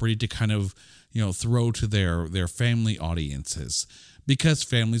property to kind of, you know, throw to their family audiences, because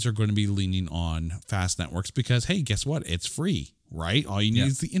families are going to be leaning on fast networks because, hey, guess what? It's free, right? All you need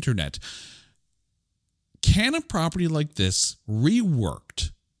is the internet. Can a property like this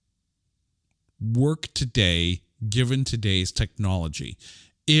reworked work today, given today's technology,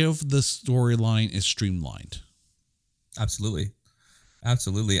 if the storyline is streamlined? Absolutely. I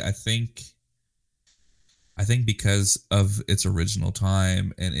think because of its original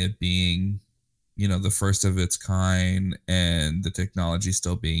time and it being, you know, the first of its kind, and the technology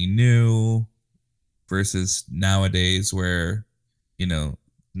still being new versus nowadays where, you know,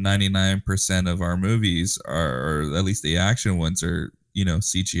 99% of our movies are, or at least the action ones, are, you know,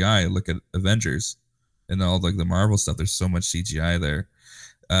 CGI. Look at Avengers and all like the Marvel stuff. There's so much CGI there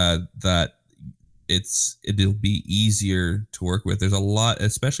that it'll be easier to work with. There's a lot,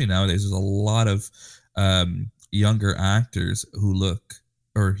 especially nowadays, there's a lot of younger actors who look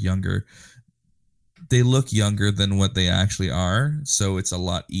younger than what they actually are. So it's a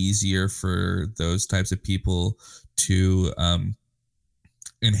lot easier for those types of people to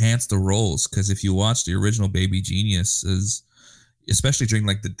enhance the roles. Because if you watch the original Baby Geniuses, especially during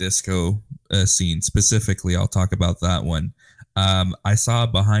like the disco scene specifically, I'll talk about that one. I saw a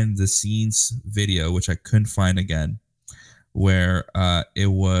behind the scenes video, which I couldn't find again, where it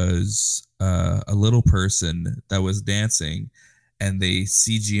was a little person that was dancing, and they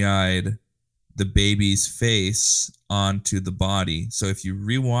CGI'd the baby's face onto the body. So if you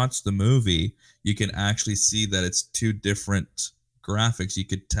rewatch the movie, you can actually see that it's two different graphics. You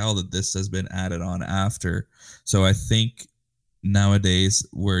could tell that this has been added on after. So I think nowadays,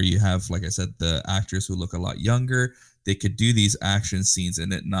 where you have, like I said, the actors who look a lot younger, they could do these action scenes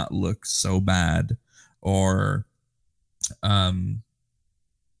and it not look so bad. Or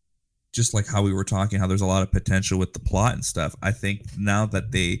just like how we were talking, how there's a lot of potential with the plot and stuff. I think now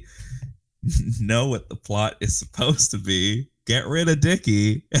that they know what the plot is supposed to be, get rid of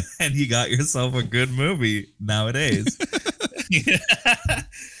Dickie and you got yourself a good movie nowadays.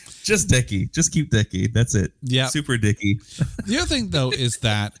 Just Dickie. Just keep Dickie. That's it. Yeah. Super Dickie. The other thing, though, is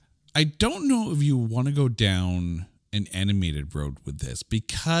that I don't know if you want to go down an animated road with this,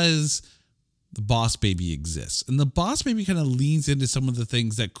 because the Boss Baby exists. And the Boss Baby kind of leans into some of the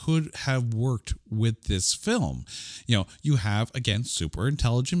things that could have worked with this film. You know, you have, again, super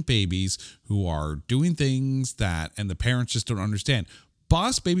intelligent babies who are doing things that, and the parents just don't understand.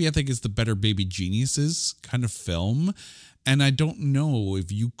 Boss Baby, I think, is the better Baby Geniuses kind of film. And I don't know if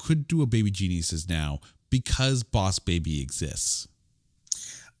you could do a Baby Geniuses now because Boss Baby exists.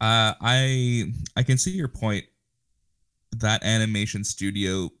 I can see your point. That animation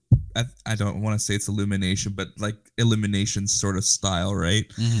studio, I don't want to say it's Illumination, but like Illumination sort of style, right?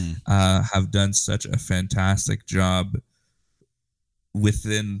 Mm-hmm. Have done such a fantastic job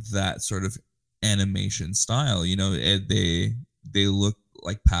within that sort of animation style. You know, they look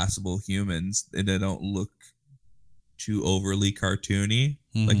like passable humans, and they don't look too overly cartoony.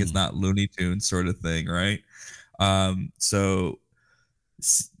 Mm-hmm. Like it's not Looney Tunes sort of thing, right? So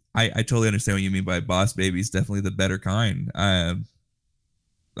I totally understand what you mean by Boss Baby is definitely the better kind. I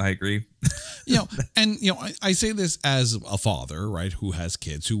agree. You know, and you know, I say this as a father, right, who has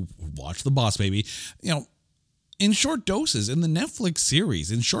kids who watch the Boss Baby. You know, in short doses, in the Netflix series,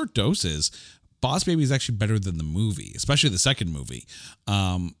 in short doses, Boss Baby is actually better than the movie, especially the second movie.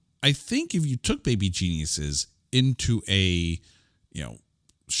 I think if you took Baby Geniuses into a, you know,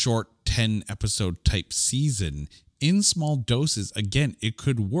 short 10 episode type season in small doses, again, it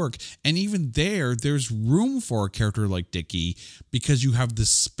could work. And even there's room for a character like Dickie because you have the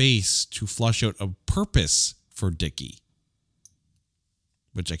space to flush out a purpose for Dickie.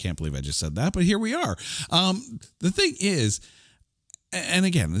 Which I can't believe I just said that, but here we are. The thing is, and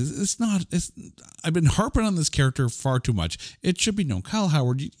again, I've been harping on this character far too much. It should be known, Kyle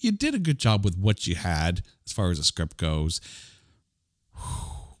Howard, you did a good job with what you had as far as the script goes.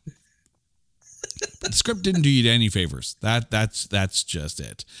 But the script didn't do you any favors. That's just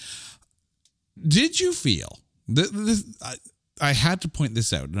it. Did you feel I had to point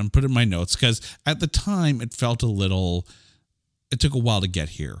this out, and I'm putting my notes because at the time it took a while to get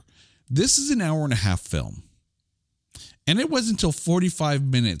here. This is an 1.5-hour film. And it wasn't until 45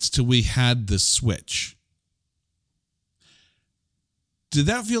 minutes till we had the switch. Did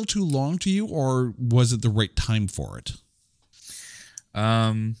that feel too long to you, or was it the right time for it?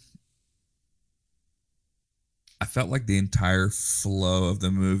 I felt like the entire flow of the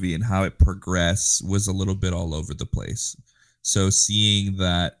movie and how it progressed was a little bit all over the place. So seeing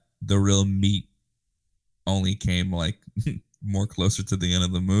that the real meat only came like more closer to the end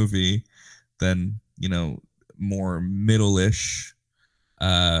of the movie than, more middle-ish.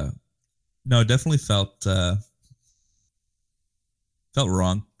 No, definitely felt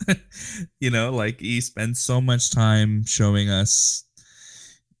wrong. Like he spends so much time showing us,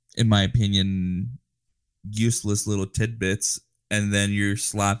 in my opinion, useless little tidbits, and then you're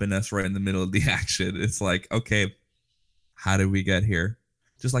slapping us right in the middle of the action. It's like, okay, how did we get here?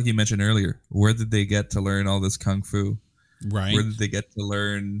 Just like you mentioned earlier, where did they get to learn all this kung fu? Right. Where did they get to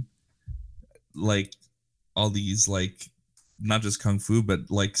learn like all these, like, not just kung fu, but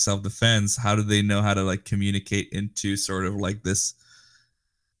like self-defense? How do they know how to like communicate into sort of like this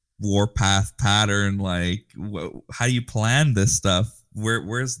warpath pattern? Like, how do you plan this stuff?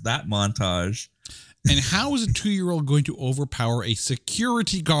 Where's that montage? And how is a 2-year-old going to overpower a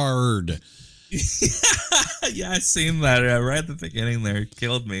security guard? Yeah, I seen that right at the beginning there. It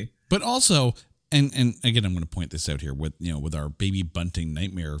killed me. But also, and again, I'm going to point this out here with our Baby Bunting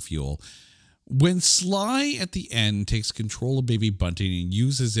nightmare fuel. When Sly at the end takes control of Baby Bunting and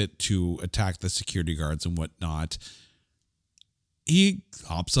uses it to attack the security guards and whatnot, he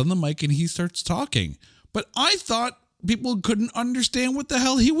hops on the mic and he starts talking. But I thought people couldn't understand what the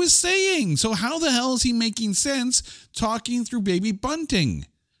hell he was saying. So how the hell is he making sense talking through Baby Bunting?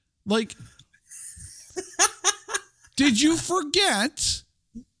 Like, did you forget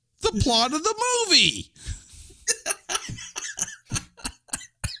the plot of the movie?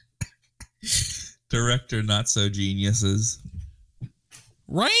 Director not so geniuses.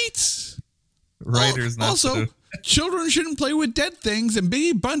 Right? Writers not also, so. Children shouldn't play with dead things, and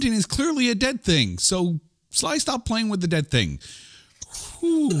Baby Bunting is clearly a dead thing. So Sly, stop playing with the dead thing.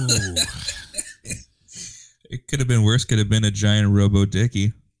 Whew. It could have been worse. Could have been a giant Robo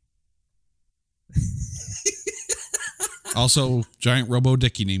Dickie. Also, giant Robo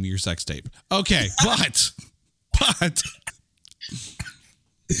Dickie, name your sex tape. Okay, but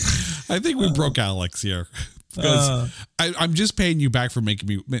I think we broke Alex here because I'm just paying you back for making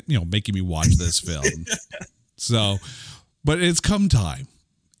me watch this film. So, but it's come time.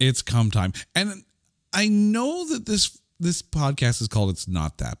 It's come time, and I know that this podcast is called "It's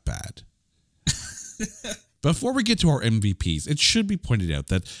Not That Bad." Before we get to our MVPs, it should be pointed out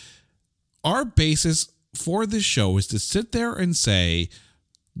that our basis for this show is to sit there and say,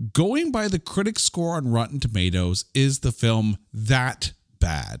 going by the critic score on Rotten Tomatoes, is the film that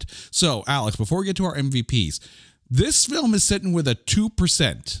bad? So, Alex, before we get to our MVPs, this film is sitting with a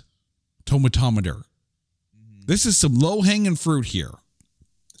 2% tomatometer. This is some low-hanging fruit here.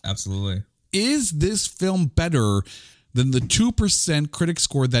 Absolutely. Is this film better than the 2% critic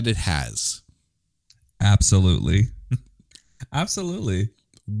score that it has? Absolutely. Absolutely.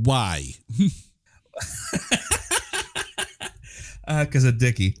 Why? Because of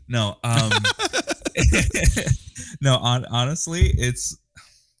Dickie. No. No. Honestly, it's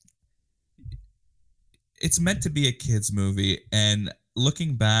meant to be a kid's movie, and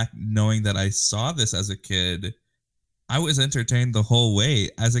looking back, knowing that I saw this as a kid, I was entertained the whole way.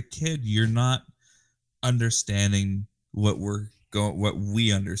 As a kid, you're not understanding what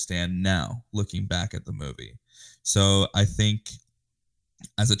we understand now, looking back at the movie. So I think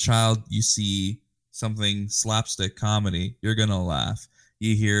as a child, you see something slapstick comedy, you're gonna laugh.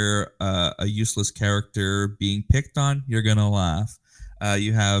 You hear a useless character being picked on, you're gonna laugh.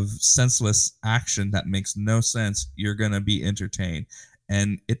 You have senseless action that makes no sense, you're gonna be entertained.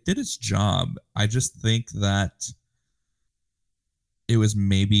 And it did its job. I just think that it was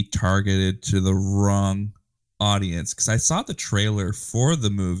maybe targeted to the wrong audience, because I saw the trailer for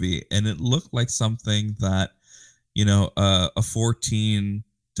the movie and it looked like something that, a 14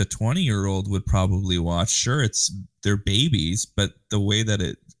 to 20-year-old would probably watch. Sure, they're babies, but the way that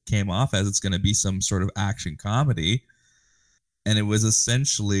it came off as, it's going to be some sort of action comedy, and it was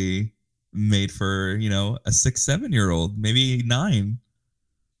essentially made for a 6-7-year-old, maybe 9.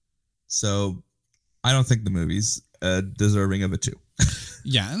 So I don't think the movie's deserving of a 2.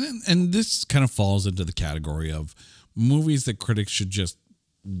 Yeah, and this kind of falls into the category of movies that critics should just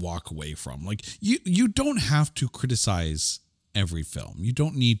walk away from. Like, you don't have to criticize every film. You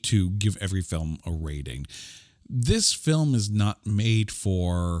don't need to give every film a rating. This film is not made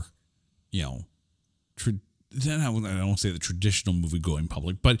for, I don't say the traditional movie-going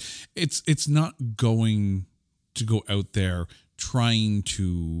public, but it's not going to go out there trying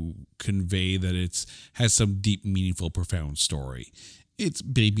to convey that it has some deep, meaningful, profound story. It's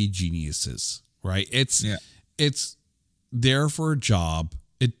baby geniuses, right? It's there for a job.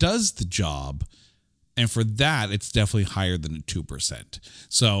 It does the job. And for that, it's definitely higher than a 2%.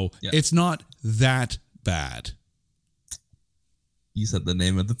 So It's not that bad. You said the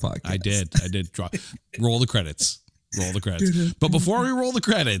name of the podcast. I did. Roll the credits. But before we roll the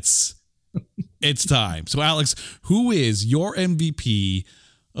credits, it's time. So, Alex, who is your MVP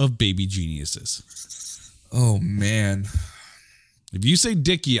of Baby Geniuses? Oh, man. If you say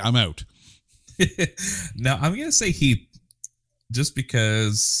Dickie, I'm out. No, I'm going to say Heap. Just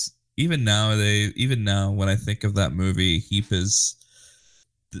because even now when I think of that movie, Heap is,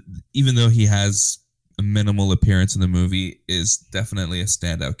 even though he has a minimal appearance in the movie, is definitely a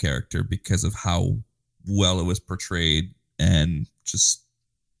standout character because of how well it was portrayed, and just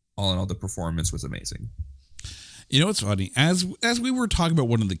all in all, the performance was amazing. You know what's funny? As we were talking about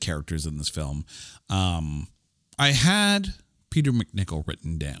one of the characters in this film, I had Peter MacNicol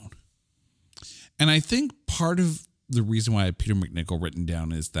written down. And I think part of the reason why I had Peter MacNicol written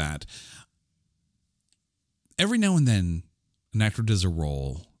down is that every now and then an actor does a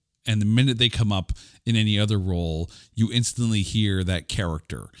role, and the minute they come up in any other role, you instantly hear that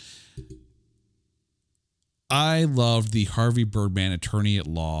character. I loved the Harvey Birdman Attorney at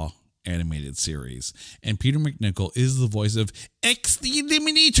Law animated series, and Peter MacNicol is the voice of X the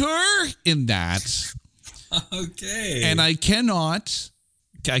Eliminator in that. Okay. And I can't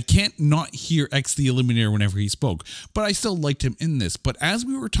not hear X the Eliminator whenever he spoke, but I still liked him in this. But as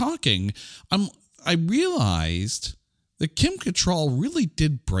we were talking, I realized that Kim Cattrall really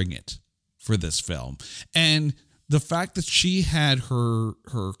did bring it for this film. And the fact that she had her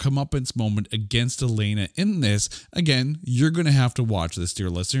comeuppance moment against Elena in this, again, you're going to have to watch this, dear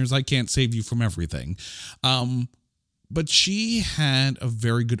listeners. I can't save you from everything. But she had a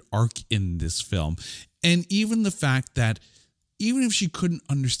very good arc in this film. And even the fact that even if she couldn't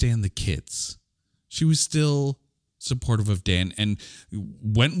understand the kids, she was still supportive of Dan and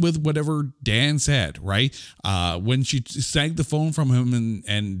went with whatever Dan said, right? When she snagged the phone from him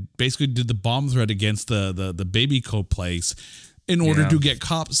and basically did the bomb threat against the baby coat place in order to get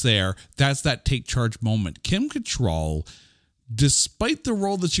cops there, that's that take charge moment. Kim Cattrall, despite the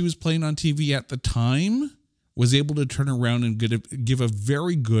role that she was playing on TV at the time, was able to turn around and give a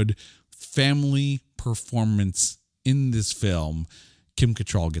very good family performance in this film. Kim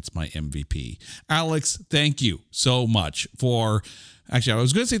Cattrall gets my MVP. Alex, thank you so much for... Actually, I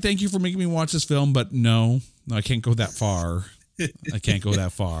was going to say thank you for making me watch this film, but no, I can't go that far.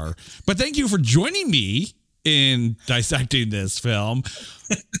 But thank you for joining me in dissecting this film.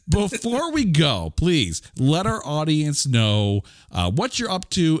 Before we go, please let our audience know what you're up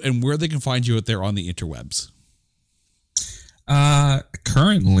to and where they can find you out there on the interwebs.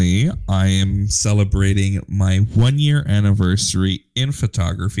 Currently, I am celebrating my 1-year anniversary in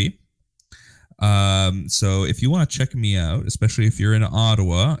photography. So if you want to check me out, especially if you're in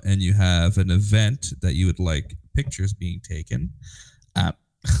Ottawa and you have an event that you would like pictures being taken, it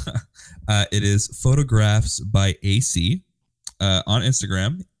is Photographs by AC on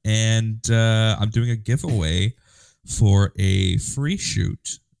Instagram, and I'm doing a giveaway for a free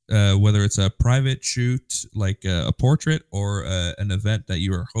shoot. Whether it's a private shoot, like a portrait, or an event that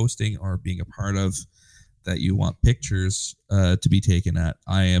you are hosting or being a part of that you want pictures to be taken at,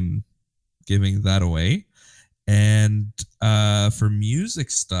 I am giving that away. And for music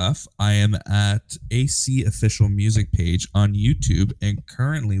stuff, I am at AC Official Music page on YouTube and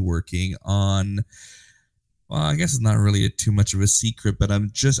currently working on... Well, I guess it's not really too much of a secret, but I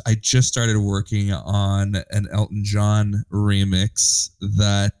just started working on an Elton John remix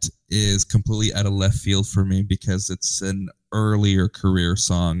that is completely out of left field for me because it's an earlier career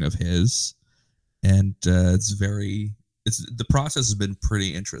song of his, and the process has been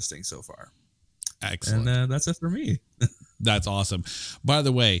pretty interesting so far. Excellent. And that's it for me. That's awesome. By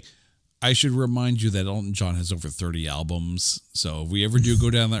the way, I should remind you that Elton John has over 30 albums. So if we ever do go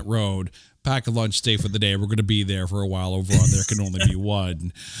down that road, pack a lunch, stay for the day. We're going to be there for a while over on There Can Only Be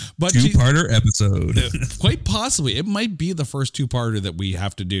One. But two-parter episode. Quite possibly. It might be the first two-parter that we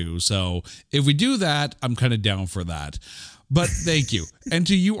have to do. So if we do that, I'm kind of down for that. But thank you. And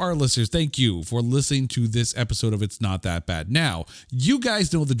to you, our listeners, thank you for listening to this episode of It's Not That Bad. Now, you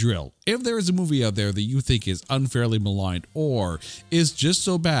guys know the drill. If there is a movie out there that you think is unfairly maligned or is just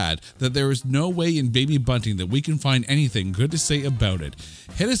so bad that there is no way in Baby Bunting that we can find anything good to say about it,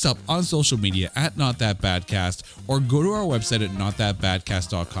 hit us up on social media at Not That Badcast, or go to our website at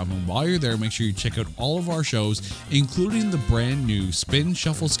notthatbadcast.com. And while you're there, make sure you check out all of our shows, including the brand new Spin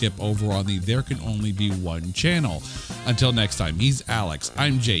Shuffle Skip over on the There Can Only Be One channel. Until next time, he's Alex,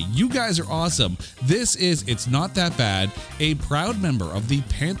 I'm Jay. You guys are awesome. This is It's Not That Bad, a proud member of the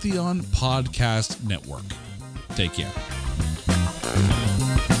Pantheon Podcast Network. Take care.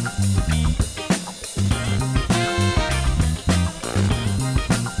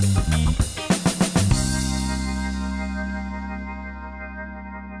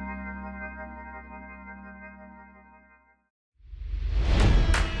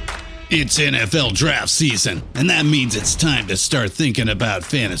 It's NFL draft season, and that means it's time to start thinking about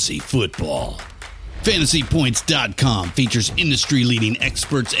fantasy football. FantasyPoints.com features industry-leading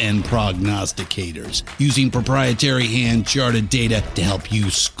experts and prognosticators using proprietary hand-charted data to help you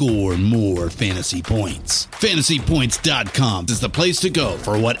score more fantasy points. FantasyPoints.com is the place to go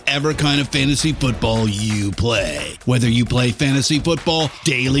for whatever kind of fantasy football you play. Whether you play fantasy football,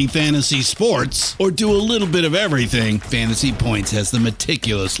 daily fantasy sports, or do a little bit of everything, Fantasy Points has the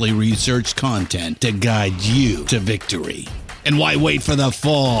meticulously researched content to guide you to victory. And why wait for the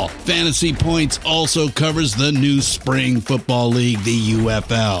fall? Fantasy Points also covers the new spring football league, the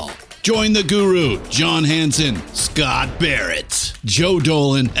UFL. Join the guru, John Hansen, Scott Barrett, Joe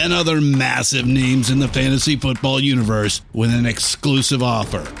Dolan, and other massive names in the fantasy football universe with an exclusive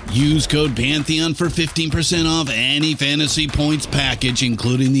offer. Use code Pantheon for 15% off any Fantasy Points package,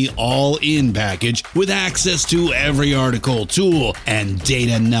 including the all-in package, with access to every article, tool, and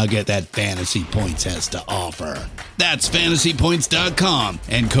data nugget that Fantasy Points has to offer. That's FantasyPoints.com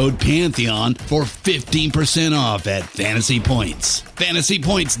and code Pantheon for 15% off at Fantasy Points.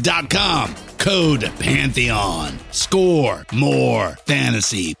 FantasyPoints.com, code Pantheon. Score more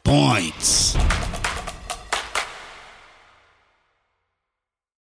fantasy points.